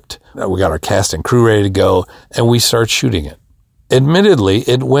this script. We got our cast and crew ready to go, and we start shooting it. Admittedly,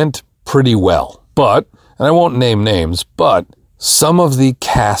 it went pretty well, but, and I won't name names, but some of the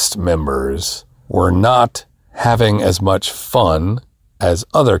cast members were not having as much fun as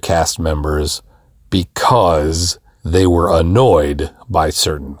other cast members because they were annoyed by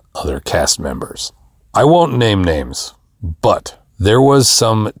certain other cast members. I won't name names, but there was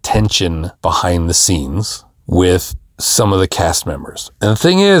some tension behind the scenes with some of the cast members. And the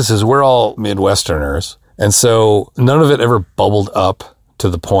thing is we're all Midwesterners, and so none of it ever bubbled up to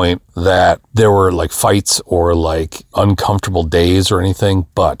the point that there were like fights or like uncomfortable days or anything,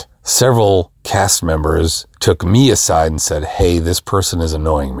 but several cast members took me aside and said, hey, this person is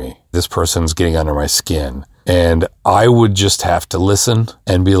annoying me. This person's getting under my skin. And I would just have to listen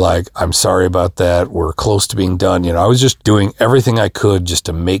and be like, I'm sorry about that. We're close to being done. I was just doing everything I could just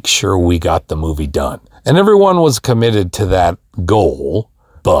to make sure we got the movie done. And everyone was committed to that goal,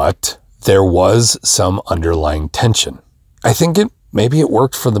 but there was some underlying tension. I think maybe it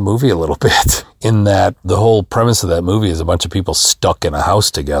worked for the movie a little bit, in that the whole premise of that movie is a bunch of people stuck in a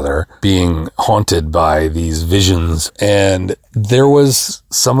house together being haunted by these visions. And there was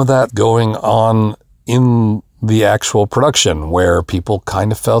some of that going on in the actual production, where people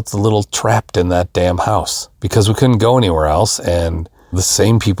kind of felt a little trapped in that damn house because we couldn't go anywhere else, and the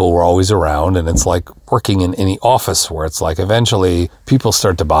same people were always around. And it's like working in any office where it's like eventually people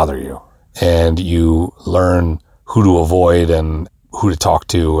start to bother you and you learn who to avoid and who to talk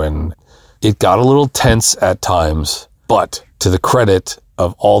to. And it got a little tense at times, but to the credit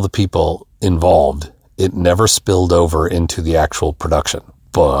of all the people involved, it never spilled over into the actual production.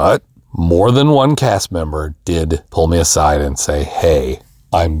 But more than one cast member did pull me aside and say, hey,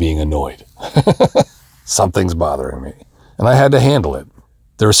 I'm being annoyed. Something's bothering me. And I had to handle it.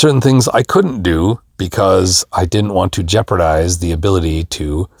 There were certain things I couldn't do because I didn't want to jeopardize the ability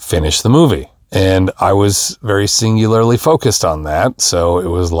to finish the movie. And I was very singularly focused on that. So it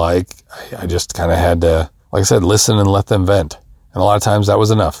was like, I just kind of had to, like I said, listen and let them vent. And a lot of times that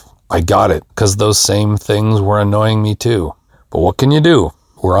was enough. I got it because those same things were annoying me too. But what can you do?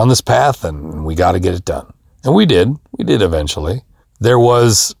 We're on this path and we got to get it done. And we did. We did eventually. There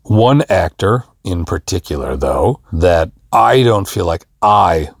was one actor in particular, though, that I don't feel like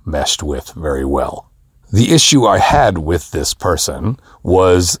I meshed with very well. The issue I had with this person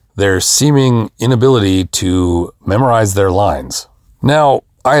was their seeming inability to memorize their lines. Now,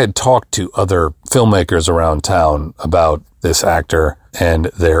 I had talked to other filmmakers around town about this actor and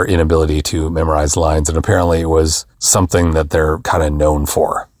their inability to memorize lines, and apparently it was something that they're kind of known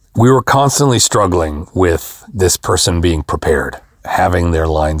for. We were constantly struggling with this person being prepared, having their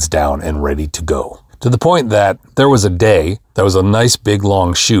lines down and ready to go, to the point that there was a day that was a nice big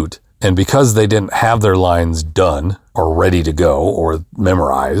long shoot, and because they didn't have their lines done or ready to go or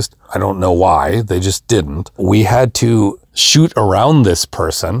memorized, I don't know why, they just didn't, we had to shoot around this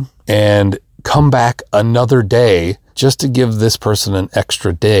person and come back another day just to give this person an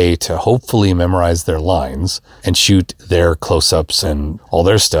extra day to hopefully memorize their lines and shoot their close-ups and all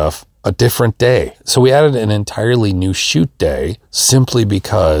their stuff a different day. So we added an entirely new shoot day simply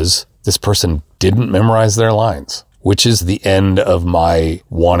because this person didn't memorize their lines, which is the end of my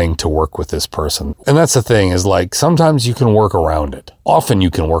wanting to work with this person. And that's the thing, is like, sometimes you can work around it. Often you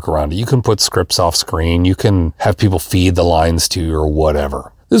can work around it. You can put scripts off screen. You can have people feed the lines to you or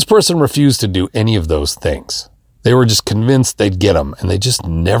whatever. This person refused to do any of those things. They were just convinced they'd get them, and they just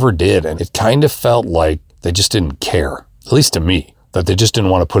never did. And it kind of felt like they just didn't care, at least to me, that they just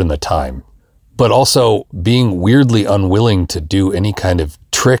didn't want to put in the time. But also being weirdly unwilling to do any kind of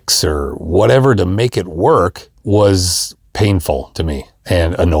tricks or whatever to make it work was painful to me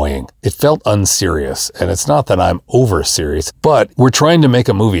and annoying. It felt unserious, and it's not that I'm over serious, but we're trying to make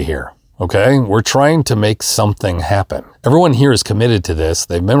a movie here. Okay, we're trying to make something happen. Everyone here is committed to this.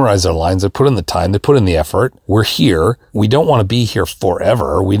 They've memorized their lines. They put in the time. They put in the effort. We're here. We don't want to be here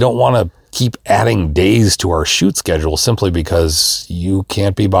forever. We don't want to keep adding days to our shoot schedule simply because you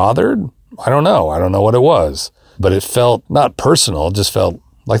can't be bothered. I don't know. I don't know what it was, but it felt not personal. It just felt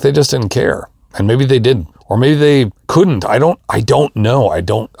like they just didn't care. And maybe they didn't, or maybe they couldn't. I don't know.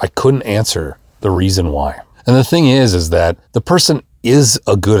 I couldn't answer the reason why. And the thing is that the person is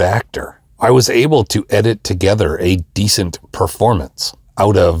a good actor. I was able to edit together a decent performance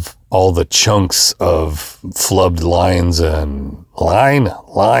out of all the chunks of flubbed lines and line.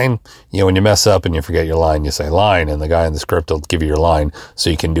 You know, when you mess up and you forget your line, you say line, and the guy in the script will give you your line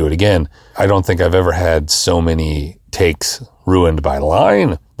so you can do it again. I don't think I've ever had so many takes ruined by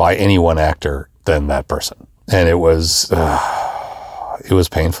line by any one actor than that person. And it was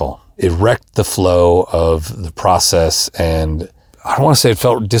painful. It wrecked the flow of the process, and I don't want to say it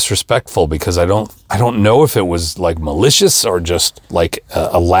felt disrespectful because I don't know if it was like malicious or just like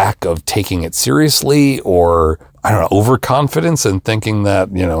a lack of taking it seriously, or I don't know, overconfidence and thinking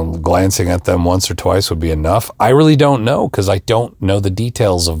that, you know, glancing at them once or twice would be enough. I really don't know because I don't know the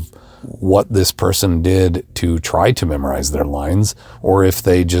details of what this person did to try to memorize their lines, or if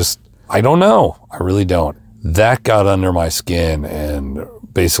they just, I don't know. I really don't. That got under my skin and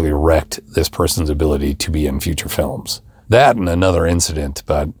basically wrecked this person's ability to be in future films. That and another incident,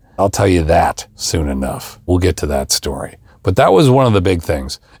 but I'll tell you that soon enough. We'll get to that story. But that was one of the big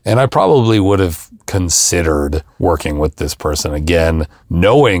things. And I probably would have considered working with this person again,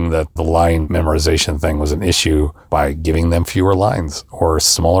 knowing that the line memorization thing was an issue, by giving them fewer lines or a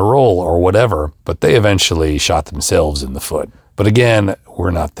smaller role or whatever. But they eventually shot themselves in the foot. But again,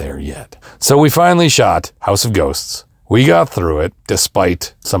 we're not there yet. So we finally shot House of Ghosts. We got through it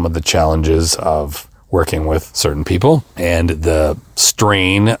despite some of the challenges of working with certain people and the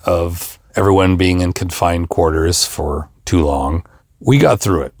strain of everyone being in confined quarters for too long. We got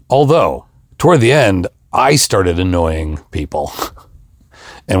through it. Although, toward the end, I started annoying people.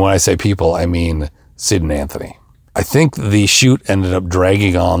 And when I say people, I mean Sid and Anthony. I think the shoot ended up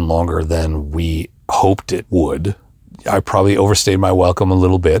dragging on longer than we hoped it would. I probably overstayed my welcome a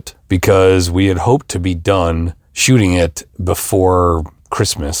little bit because we had hoped to be done shooting it before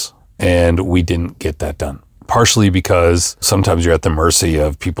Christmas, and we didn't get that done. Partially because sometimes you're at the mercy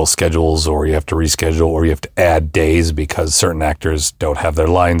of people's schedules, or you have to reschedule, or you have to add days because certain actors don't have their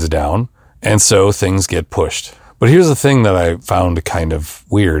lines down. And so things get pushed. But here's the thing that I found kind of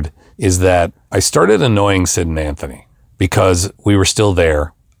weird, is that I started annoying Sid and Anthony because we were still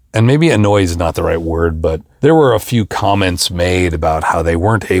there. And maybe annoy is not the right word, but there were a few comments made about how they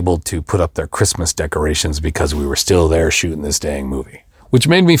weren't able to put up their Christmas decorations because we were still there shooting this dang movie, which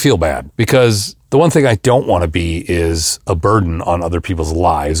made me feel bad, because the one thing I don't want to be is a burden on other people's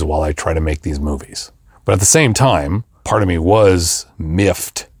lives while I try to make these movies. But at the same time, part of me was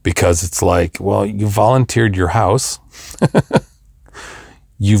miffed, because it's like, well, you volunteered your house.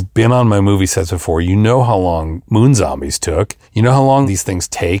 You've been on my movie sets before. You know how long Moon Zombies took. You know how long these things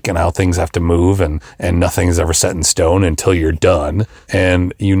take and how things have to move, and nothing is ever set in stone until you're done.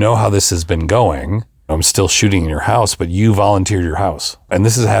 And you know how this has been going. I'm still shooting in your house, but you volunteered your house. And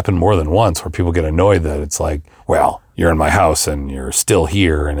this has happened more than once where people get annoyed that it's like, well, you're in my house and you're still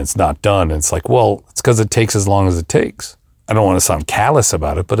here and it's not done. And it's like, well, it's because it takes as long as it takes. I don't want to sound callous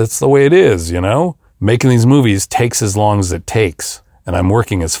about it, but it's the way it is, you know? Making these movies takes as long as it takes. And I'm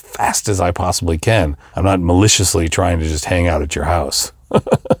working as fast as I possibly can. I'm not maliciously trying to just hang out at your house.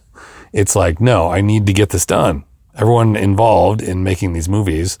 It's like, no, I need to get this done. Everyone involved in making these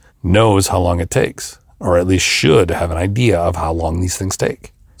movies knows how long it takes, or at least should have an idea of how long these things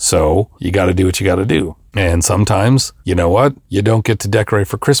take. So you got to do what you got to do. And sometimes, you know what? You don't get to decorate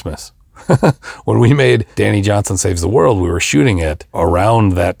for Christmas. When we made Danny Johnson Saves the World, we were shooting it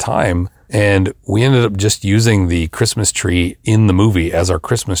around that time. And we ended up just using the Christmas tree in the movie as our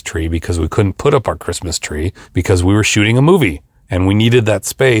Christmas tree because we couldn't put up our Christmas tree because we were shooting a movie and we needed that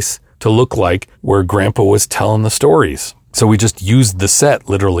space to look like where Grandpa was telling the stories. So we just used the set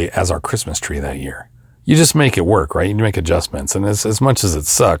literally as our Christmas tree that year. You just make it work, right? You make adjustments. And as much as it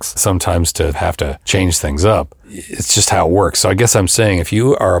sucks sometimes to have to change things up, it's just how it works. So I guess I'm saying if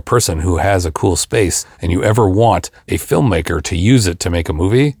you are a person who has a cool space and you ever want a filmmaker to use it to make a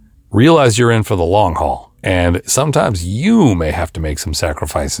movie, realize you're in for the long haul. And sometimes you may have to make some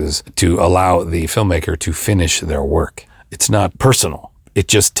sacrifices to allow the filmmaker to finish their work. It's not personal. It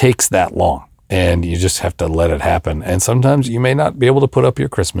just takes that long. And you just have to let it happen. And sometimes you may not be able to put up your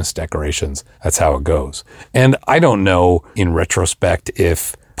Christmas decorations. That's how it goes. And I don't know in retrospect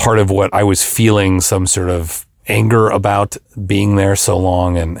if part of what I was feeling some sort of anger about being there so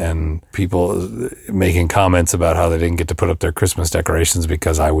long and people making comments about how they didn't get to put up their Christmas decorations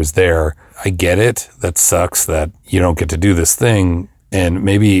because I was there. I get it. That sucks that you don't get to do this thing. And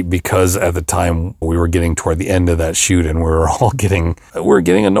maybe because at the time we were getting toward the end of that shoot and we were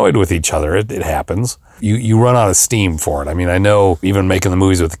getting annoyed with each other. It happens. You run out of steam for it. I mean, I know even making the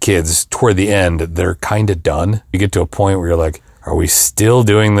movies with the kids toward the end, they're kind of done. You get to a point where you're like, are we still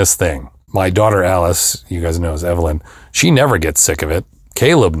doing this thing? My daughter Alice, you guys know as Evelyn, she never gets sick of it.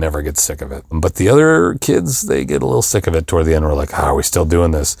 Caleb never gets sick of it. But the other kids, they get a little sick of it toward the end. We're like, are we still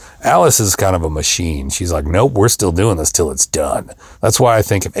doing this? Alice is kind of a machine. She's like, nope, we're still doing this till it's done. That's why I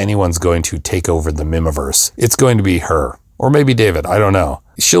think if anyone's going to take over the Mihmiverse, it's going to be her. Or maybe David, I don't know.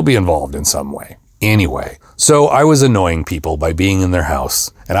 She'll be involved in some way. Anyway, so I was annoying people by being in their house,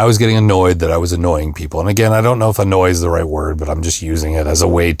 and I was getting annoyed that I was annoying people. And again, I don't know if annoy is the right word, but I'm just using it as a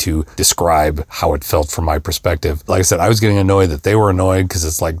way to describe how it felt from my perspective. Like I said, I was getting annoyed that they were annoyed because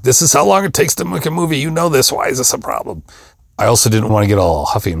it's like, this is how long it takes to make a movie. You know this. Why is this a problem? I also didn't want to get all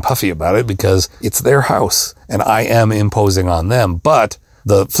huffy and puffy about it because it's their house and I am imposing on them. But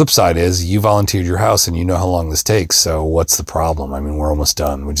the flip side is you volunteered your house and you know how long this takes. So what's the problem? I mean, we're almost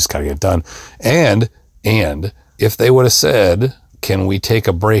done. We just got to get done. And if they would have said, can we take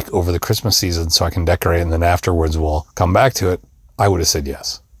a break over the Christmas season so I can decorate and then afterwards we'll come back to it? I would have said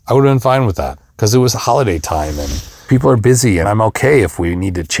yes. I would have been fine with that because it was holiday time and people are busy and I'm okay if we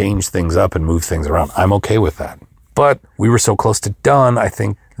need to change things up and move things around. I'm okay with that. But we were so close to done. I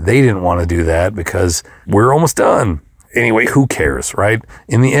think they didn't want to do that because we're almost done. Anyway, who cares, right?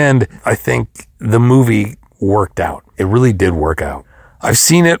 In the end, I think the movie worked out. It really did work out. I've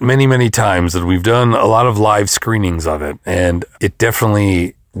seen it many, many times and we've done a lot of live screenings of it and it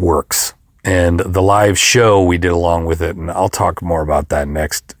definitely works. And the live show we did along with it, and I'll talk more about that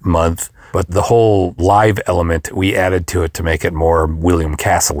next month. But the whole live element we added to it to make it more William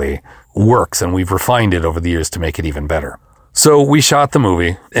Castle-y works, and we've refined it over the years to make it even better. So we shot the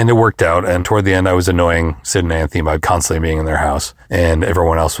movie and it worked out. And toward the end, I was annoying Sid and Anthony by constantly being in their house and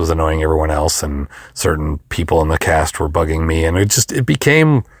everyone else was annoying everyone else. And certain people in the cast were bugging me. And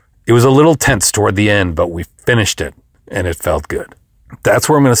it was a little tense toward the end, but we finished it and it felt good. That's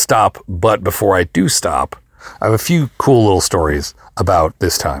where I'm going to stop. But before I do stop, I have a few cool little stories about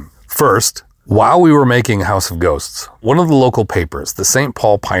this time. First, while we were making House of Ghosts, one of the local papers, the St.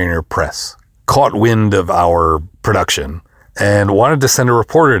 Paul Pioneer Press, caught wind of our production and wanted to send a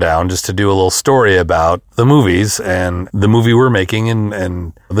reporter down just to do a little story about the movies and the movie we're making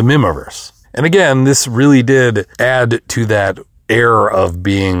and the Mihmiverse. And again, this really did add to that air of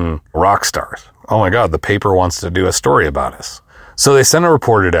being rock stars. Oh my God, the paper wants to do a story about us. So they sent a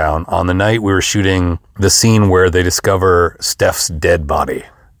reporter down on the night we were shooting the scene where they discover Steph's dead body.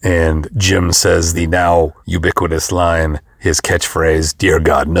 And Jim says the now ubiquitous line, his catchphrase, "Dear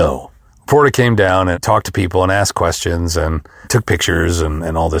God, no." Reporter came down and talked to people and asked questions and took pictures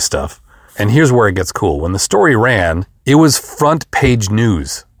and all this stuff. And here's where it gets cool. When the story ran, it was front page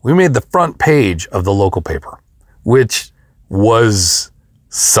news. We made the front page of the local paper, which was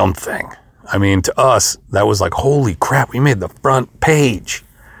something. I mean, to us, that was like, holy crap, we made the front page,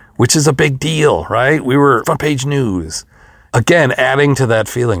 which is a big deal, right? We were front page news. Again, adding to that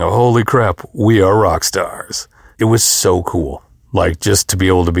feeling of, holy crap, we are rock stars. It was so cool. Like just to be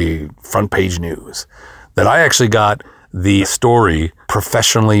able to be front page news, that I actually got the story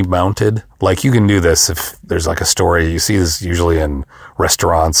professionally mounted. Like you can do this if there's like a story, you see this usually in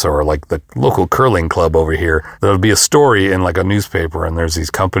restaurants or like the local curling club over here. There'll be a story in like a newspaper and there's these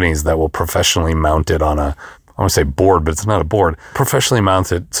companies that will professionally mount it on I want to say board, but it's not a board. Professionally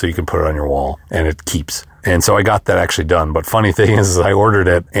mount it so you can put it on your wall and it keeps. And so I got that actually done. But funny thing is I ordered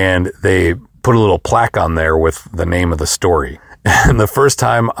it and they put a little plaque on there with the name of the story. And the first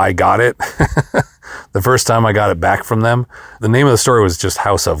time I got it, back from them, the name of the story was just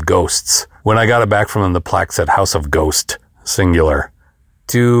House of Ghosts. When I got it back from them, the plaque said House of Ghost, singular.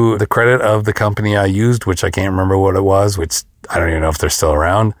 To the credit of the company I used, which I can't remember what it was, which I don't even know if they're still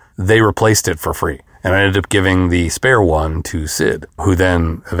around, they replaced it for free. And I ended up giving the spare one to Sid, who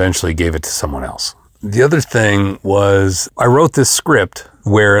then eventually gave it to someone else. The other thing was I wrote this script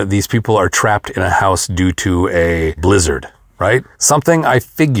where these people are trapped in a house due to a blizzard. Right? Something I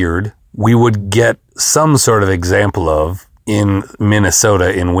figured we would get some sort of example of in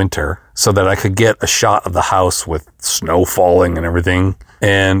Minnesota in winter so that I could get a shot of the house with snow falling and everything.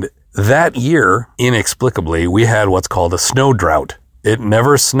 And that year, inexplicably, we had what's called a snow drought. It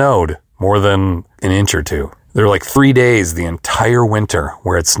never snowed more than an inch or two. There were like 3 days the entire winter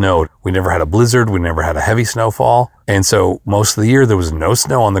where it snowed. We never had a blizzard. We never had a heavy snowfall. And so most of the year there was no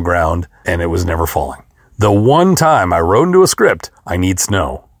snow on the ground and it was never falling. The one time I wrote into a script, I need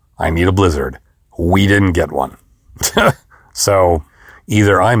snow. I need a blizzard. We didn't get one. So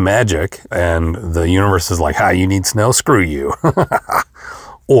either I'm magic and the universe is like, you need snow? Screw you.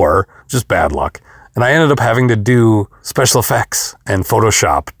 Or just bad luck. And I ended up having to do special effects and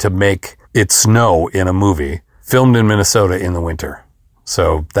Photoshop to make it snow in a movie filmed in Minnesota in the winter.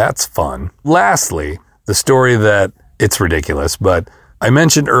 So that's fun. Lastly, the story that it's ridiculous, but I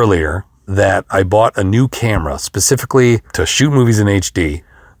mentioned earlier that I bought a new camera specifically to shoot movies in HD.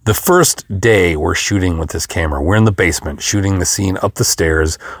 The first day we're shooting with this camera, we're in the basement shooting the scene up the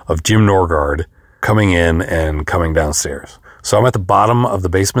stairs of Jim Norgard coming in and coming downstairs. So I'm at the bottom of the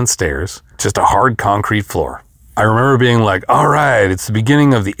basement stairs, just a hard concrete floor. I remember being like, all right, it's the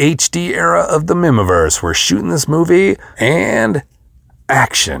beginning of the HD era of the Mihmiverse. We're shooting this movie and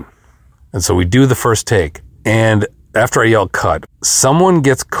action. And so we do the first take. And after I yell cut, someone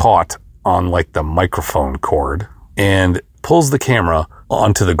gets caught on like the microphone cord and pulls the camera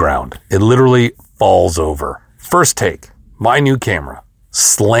onto the ground. It literally falls over. First take, my new camera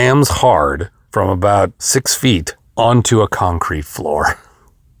slams hard from about 6 feet onto a concrete floor.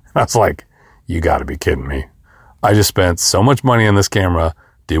 I was like, you gotta be kidding me. I just spent so much money on this camera.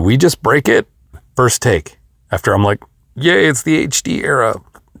 Did we just break it? First take. After I'm like, yay, it's the HD era.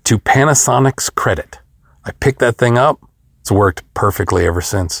 To Panasonic's credit, I picked that thing up. It's worked perfectly ever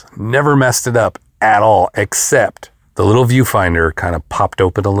since. Never messed it up at all, except the little viewfinder kind of popped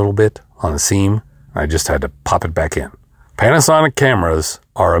open a little bit on the seam. I just had to pop it back in. Panasonic cameras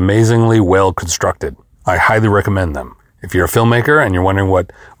are amazingly well constructed. I highly recommend them. If you're a filmmaker and you're wondering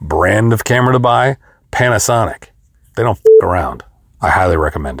what brand of camera to buy, Panasonic. They don't f*** around. I highly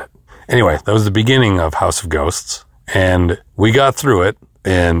recommend it. Anyway, that was the beginning of House of Ghosts, and we got through it,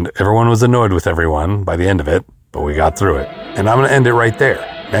 and everyone was annoyed with everyone by the end of it, but we got through it. And I'm going to end it right there.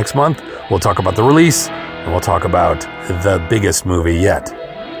 Next month, we'll talk about the release, and we'll talk about the biggest movie yet,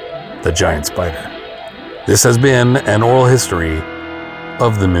 The Giant Spider. This has been an oral history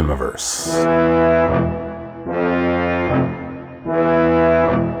of the Mihmiverse.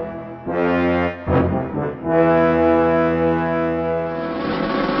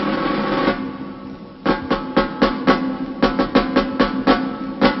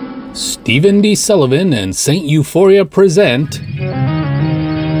 Stephen D. Sullivan and St. Euphoria present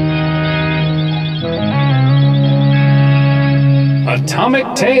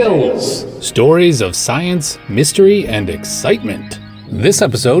Atomic Tales, stories of science, mystery, and excitement. This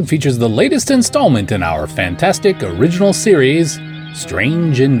episode features the latest installment in our fantastic original series,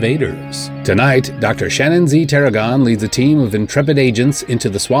 Strange Invaders. Tonight, Dr. Shannon Z. Tarragon leads a team of intrepid agents into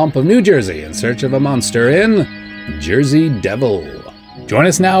the swamp of New Jersey in search of a monster in Jersey Devil. Join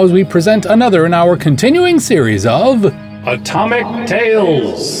us now as we present another in our continuing series of Atomic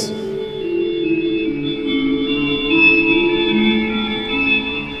Tales.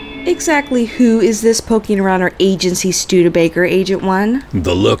 Exactly who is this poking around our agency Studebaker, Agent 1?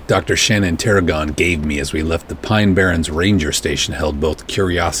 The look Dr. Shannon Tarragon gave me as we left the Pine Barrens Ranger Station held both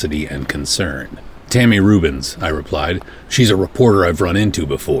curiosity and concern. Tammy Rubens, I replied. She's a reporter I've run into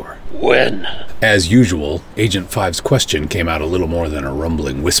before. When? As usual, Agent 5's question came out a little more than a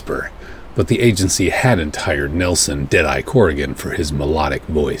rumbling whisper, but the agency hadn't hired Nelson Deadeye Corrigan for his melodic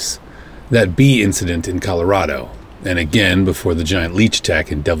voice. That bee incident in Colorado, and again before the giant leech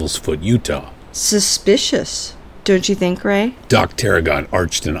attack in Devil's Foot, Utah. Suspicious, don't you think, Ray? Doc Tarragon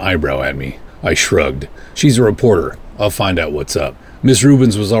arched an eyebrow at me. I shrugged. She's a reporter. I'll find out what's up. Miss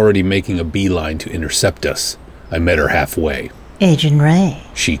Rubens was already making a beeline to intercept us. I met her halfway. Agent Ray.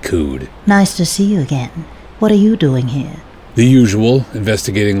 She cooed. Nice to see you again. What are you doing here? The usual,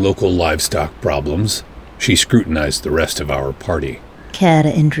 investigating local livestock problems. She scrutinized the rest of our party. Care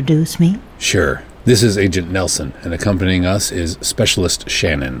to introduce me? Sure. This is Agent Nelson, and accompanying us is Specialist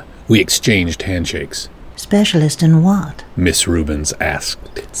Shannon. We exchanged handshakes. Specialist in what? Miss Rubens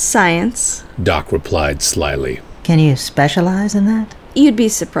asked. Science. Doc replied slyly. Can you specialize in that? You'd be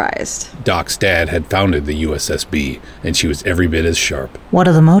surprised. Doc's dad had founded the USSB, and she was every bit as sharp. What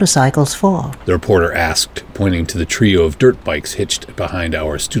are the motorcycles for? The reporter asked, pointing to the trio of dirt bikes hitched behind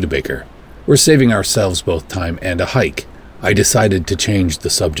our Studebaker. We're saving ourselves both time and a hike. I decided to change the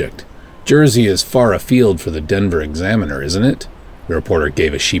subject. Jersey is far afield for the Denver Examiner, isn't it? The reporter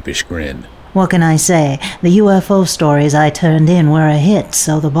gave a sheepish grin. What can I say? The UFO stories I turned in were a hit,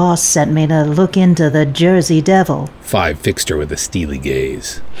 so the boss sent me to look into the Jersey Devil. 5 fixed her with a steely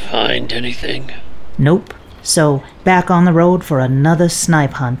gaze. Find anything? Nope. So, back on the road for another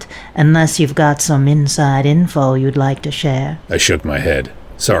snipe hunt, unless you've got some inside info you'd like to share. I shook my head.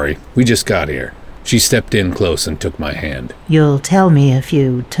 Sorry, we just got here. She stepped in close and took my hand. You'll tell me if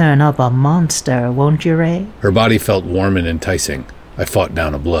you turn up a monster, won't you, Ray? Her body felt warm and enticing. I fought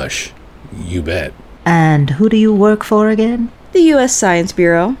down a blush. You bet. And who do you work for again? The U.S. Science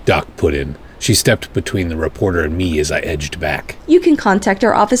Bureau. Doc put in. She stepped between the reporter and me as I edged back. You can contact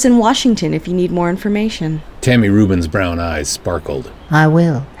our office in Washington if you need more information. Tammy Rubens' brown eyes sparkled. I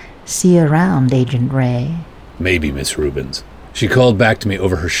will. See you around, Agent Ray. Maybe, Miss Rubens. She called back to me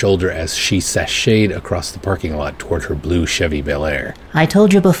over her shoulder as she sashayed across the parking lot toward her blue Chevy Bel Air. I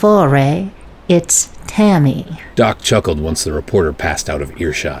told you before, Ray. It's Tammy. Doc chuckled once the reporter passed out of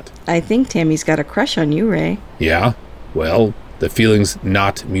earshot. I think Tammy's got a crush on you, Ray. Yeah? Well, the feeling's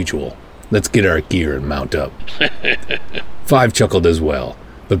not mutual. Let's get our gear and mount up. Five chuckled as well,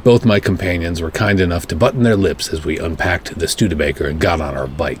 but both my companions were kind enough to button their lips as we unpacked the Studebaker and got on our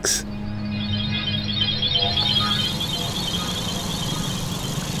bikes.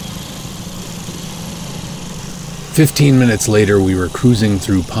 "15 minutes later, we were cruising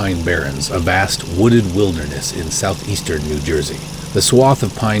through Pine Barrens, a vast wooded wilderness in southeastern New Jersey. The swath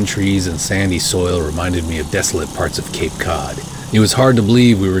of pine trees and sandy soil reminded me of desolate parts of Cape Cod. It was hard to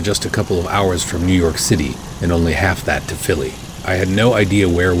believe we were just a couple of hours from New York City, and only half that to Philly. I had no idea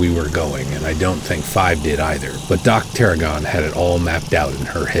where we were going, and I don't think Five did either, but Doc Tarragon had it all mapped out in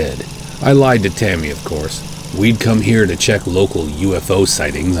her head. I lied to Tammy, of course. We'd come here to check local UFO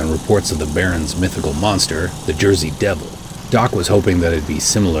sightings and reports of the Barrens' mythical monster, the Jersey Devil. Doc was hoping that it'd be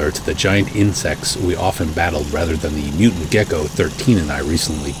similar to the giant insects we often battled rather than the mutant gecko 13 and I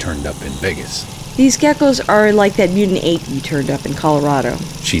recently turned up in Vegas. These geckos are like that mutant ape you turned up in Colorado,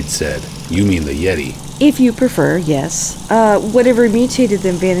 She'd said. You mean the Yeti? If you prefer, yes. Whatever mutated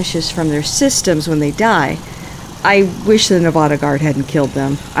them vanishes from their systems when they die. I wish the Nevada Guard hadn't killed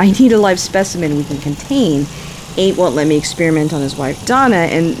them. I need a live specimen we can contain. Abe won't let me experiment on his wife Donna,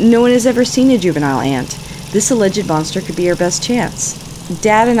 and no one has ever seen a juvenile ant. This alleged monster could be our best chance.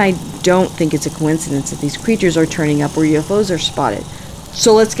 Dad and I don't think it's a coincidence that these creatures are turning up where UFOs are spotted.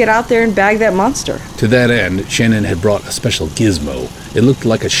 So let's get out there and bag that monster. To that end, Shannon had brought a special gizmo. It looked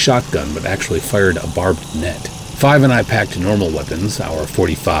like a shotgun, but actually fired a barbed net. Five and I packed normal weapons, our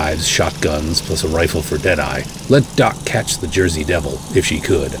 .45s, shotguns, plus a rifle for Deadeye. Let Doc catch the Jersey Devil, if she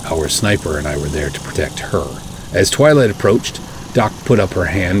could. Our sniper and I were there to protect her. As twilight approached, Doc put up her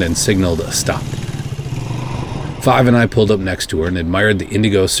hand and signaled a stop. Five and I pulled up next to her and admired the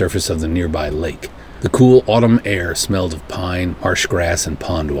indigo surface of the nearby lake. The cool autumn air smelled of pine, marsh grass, and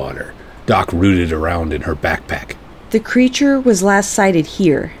pond water. Doc rooted around in her backpack. The creature was last sighted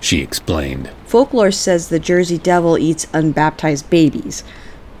here, She explained. Folklore says the Jersey Devil eats unbaptized babies.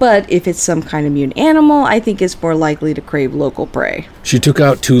 But if it's some kind of mutant animal, I think it's more likely to crave local prey. She took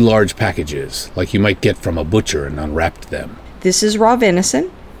out 2 large packages, like you might get from a butcher, and unwrapped them. This is raw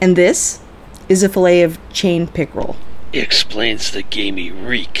venison, and this is a fillet of chain pickerel. Explains the gamey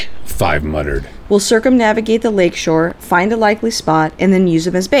reek. Five muttered. We'll circumnavigate the lakeshore, find a likely spot, and then use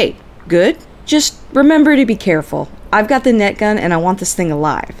them as bait. Good? Just remember to be careful. I've got the net gun, and I want this thing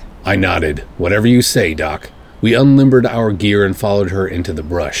alive. I nodded. Whatever you say, Doc. We unlimbered our gear and followed her into the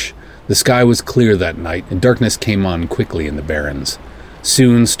brush. The sky was clear that night, and darkness came on quickly in the Barrens.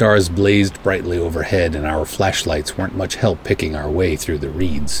 Soon stars blazed brightly overhead, and our flashlights weren't much help picking our way through the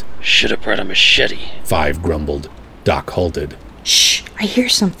reeds. Should have brought a machete. Five grumbled. Doc halted. Shh, I hear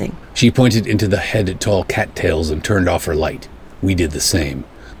something. She pointed into the head-tall cattails and turned off her light. We did the same.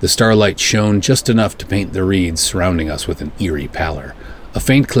 The starlight shone just enough to paint the reeds surrounding us with an eerie pallor. A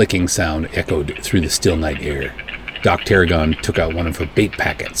faint clicking sound echoed through the still night air. Doc Tarragon took out one of her bait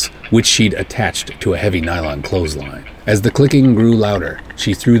packets, which she'd attached to a heavy nylon clothesline. As the clicking grew louder,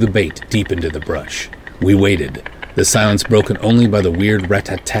 she threw the bait deep into the brush. We waited, the silence broken only by the weird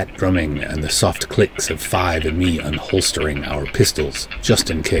rat-tat-tat drumming and the soft clicks of Five and me unholstering our pistols, just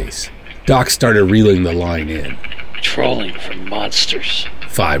in case. Doc started reeling the line in. Trolling for monsters.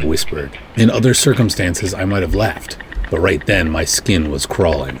 Five whispered. In other circumstances, I might have laughed, but right then my skin was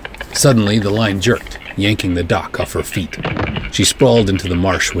crawling. Suddenly, the line jerked, yanking the Doc off her feet. She sprawled into the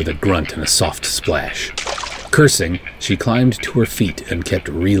marsh with a grunt and a soft splash. Cursing, she climbed to her feet and kept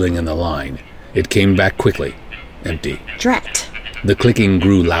reeling in the line. It came back quickly, empty. Drat. The clicking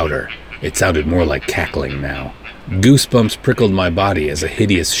grew louder. It sounded more like cackling now. Goosebumps prickled my body as a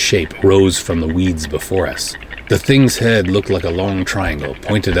hideous shape rose from the weeds before us. The thing's head looked like a long triangle,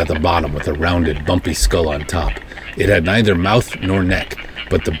 pointed at the bottom with a rounded, bumpy skull on top. It had neither mouth nor neck,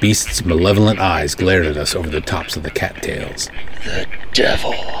 but the beast's malevolent eyes glared at us over the tops of the cattails. The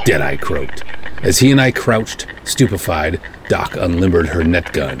devil. Deadeye croaked. As he and I crouched, stupefied, Doc unlimbered her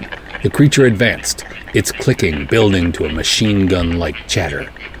net gun. The creature advanced, its clicking building to a machine gun-like chatter.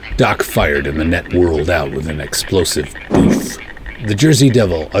 Doc fired and the net whirled out with an explosive boof. The Jersey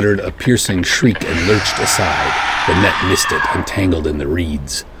Devil uttered a piercing shriek and lurched aside. The net missed it and tangled in the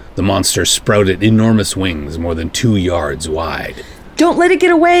reeds. The monster sprouted enormous wings more than 2 yards wide. Don't let it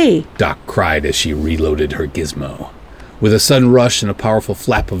get away! Doc cried as she reloaded her gizmo. With a sudden rush and a powerful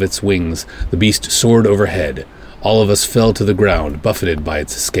flap of its wings, the beast soared overhead. All of us fell to the ground, buffeted by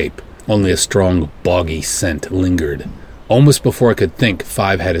its escape. Only a strong, boggy scent lingered. Almost before I could think,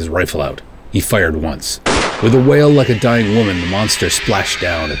 Five had his rifle out. He fired once. With a wail like a dying woman, the monster splashed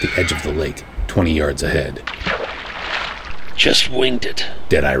down at the edge of the lake, 20 yards ahead. Just winged it,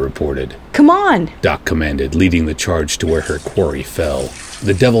 Deadeye reported. Come on! Doc commanded, leading the charge to where her quarry fell.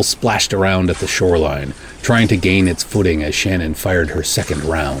 The devil splashed around at the shoreline, trying to gain its footing as Shannon fired her second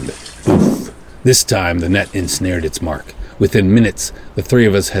round. Oof. This time, the net ensnared its mark. Within minutes, the three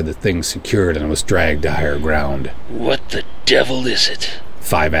of us had the thing secured and was dragged to higher ground. What the devil is it?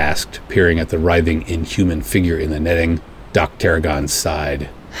 Five asked, peering at the writhing, inhuman figure in the netting. Doc Tarragon sighed.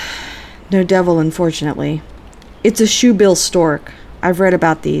 No devil, unfortunately. It's a shoebill stork. I've read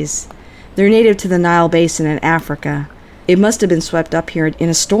about these. They're native to the Nile Basin in Africa. It must have been swept up here in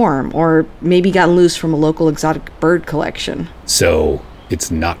a storm, or maybe gotten loose from a local exotic bird collection. So,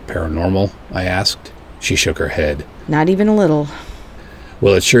 it's not paranormal? I asked. She shook her head. Not even a little.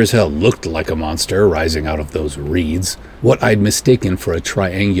 Well, it sure as hell looked like a monster rising out of those reeds. What I'd mistaken for a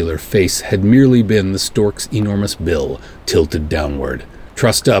triangular face had merely been the stork's enormous bill, tilted downward.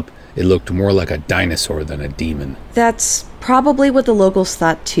 Trussed up, it looked more like a dinosaur than a demon. That's probably what the locals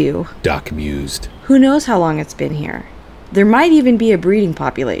thought too. Doc mused. Who knows how long it's been here? There might even be a breeding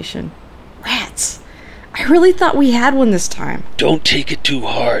population. Rats! I really thought we had one this time. Don't take it too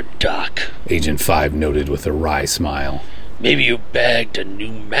hard, Doc. Agent 5 noted with a wry smile. Maybe you bagged a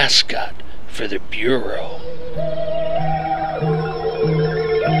new mascot for the Bureau.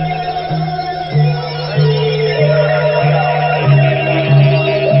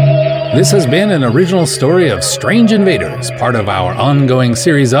 This has been an original story of Strange Invaders, part of our ongoing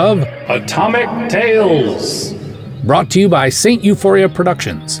series of Atomic Tales, brought to you by St. Euphoria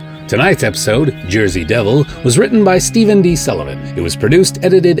Productions. Tonight's episode, Jersey Devil, was written by Stephen D. Sullivan. It was produced,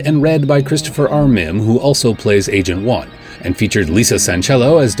 edited, and read by Christopher R. Mihm, who also plays Agent 1, and featured Lisa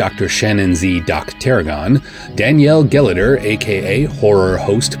Sancello as Dr. Shannon Z. Doc Tarragon, Danielle Gelliter, a.k.a. horror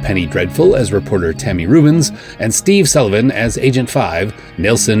host Penny Dreadful, as reporter Tammy Rubens, and Steve Sullivan as Agent 5,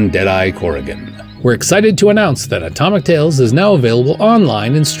 Nelson Deadeye Corrigan. We're excited to announce that Atomic Tales is now available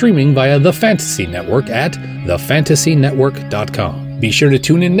online and streaming via The Fantasy Network at thefantasynetwork.com. Be sure to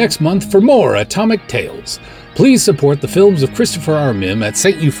tune in next month for more Atomic Tales. Please support the films of Christopher R. Mihm at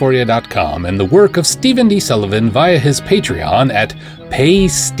steuphoria.com and the work of Stephen D. Sullivan via his Patreon at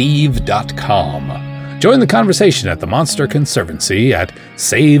paysteve.com. Join the conversation at the Monster Conservancy at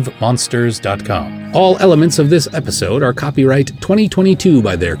savemonsters.com. All elements of this episode are copyright 2022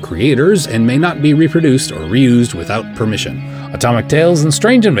 by their creators and may not be reproduced or reused without permission. Atomic Tales and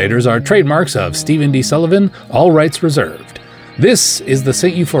Strange Invaders are trademarks of Stephen D. Sullivan, all rights reserved. This is the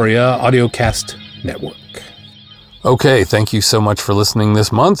St. Euphoria Audiocast Network. Okay, thank you so much for listening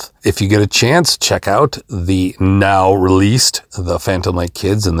this month. If you get a chance, check out the now released The Phantom Lake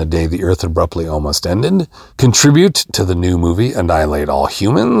Kids and the Day the Earth Abruptly Almost Ended. Contribute to the new movie Annihilate All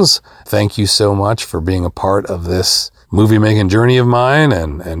Humans. Thank you so much for being a part of this movie-making journey of mine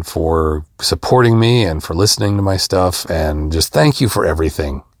and for supporting me and for listening to my stuff. And just thank you for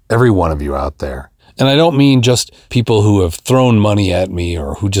everything, every one of you out there. And I don't mean just people who have thrown money at me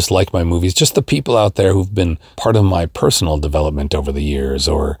or who just like my movies, just the people out there who've been part of my personal development over the years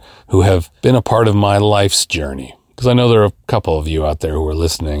or who have been a part of my life's journey. Because I know there are a couple of you out there who are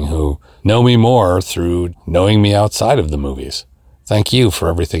listening who know me more through knowing me outside of the movies. Thank you for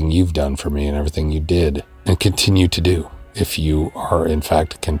everything you've done for me and everything you did and continue to do, if you are in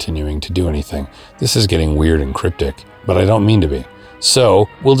fact continuing to do anything. This is getting weird and cryptic, but I don't mean to be. So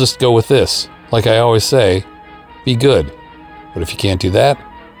we'll just go with this. Like I always say, be good. But if you can't do that,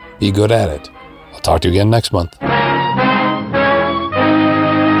 be good at it. I'll talk to you again next month.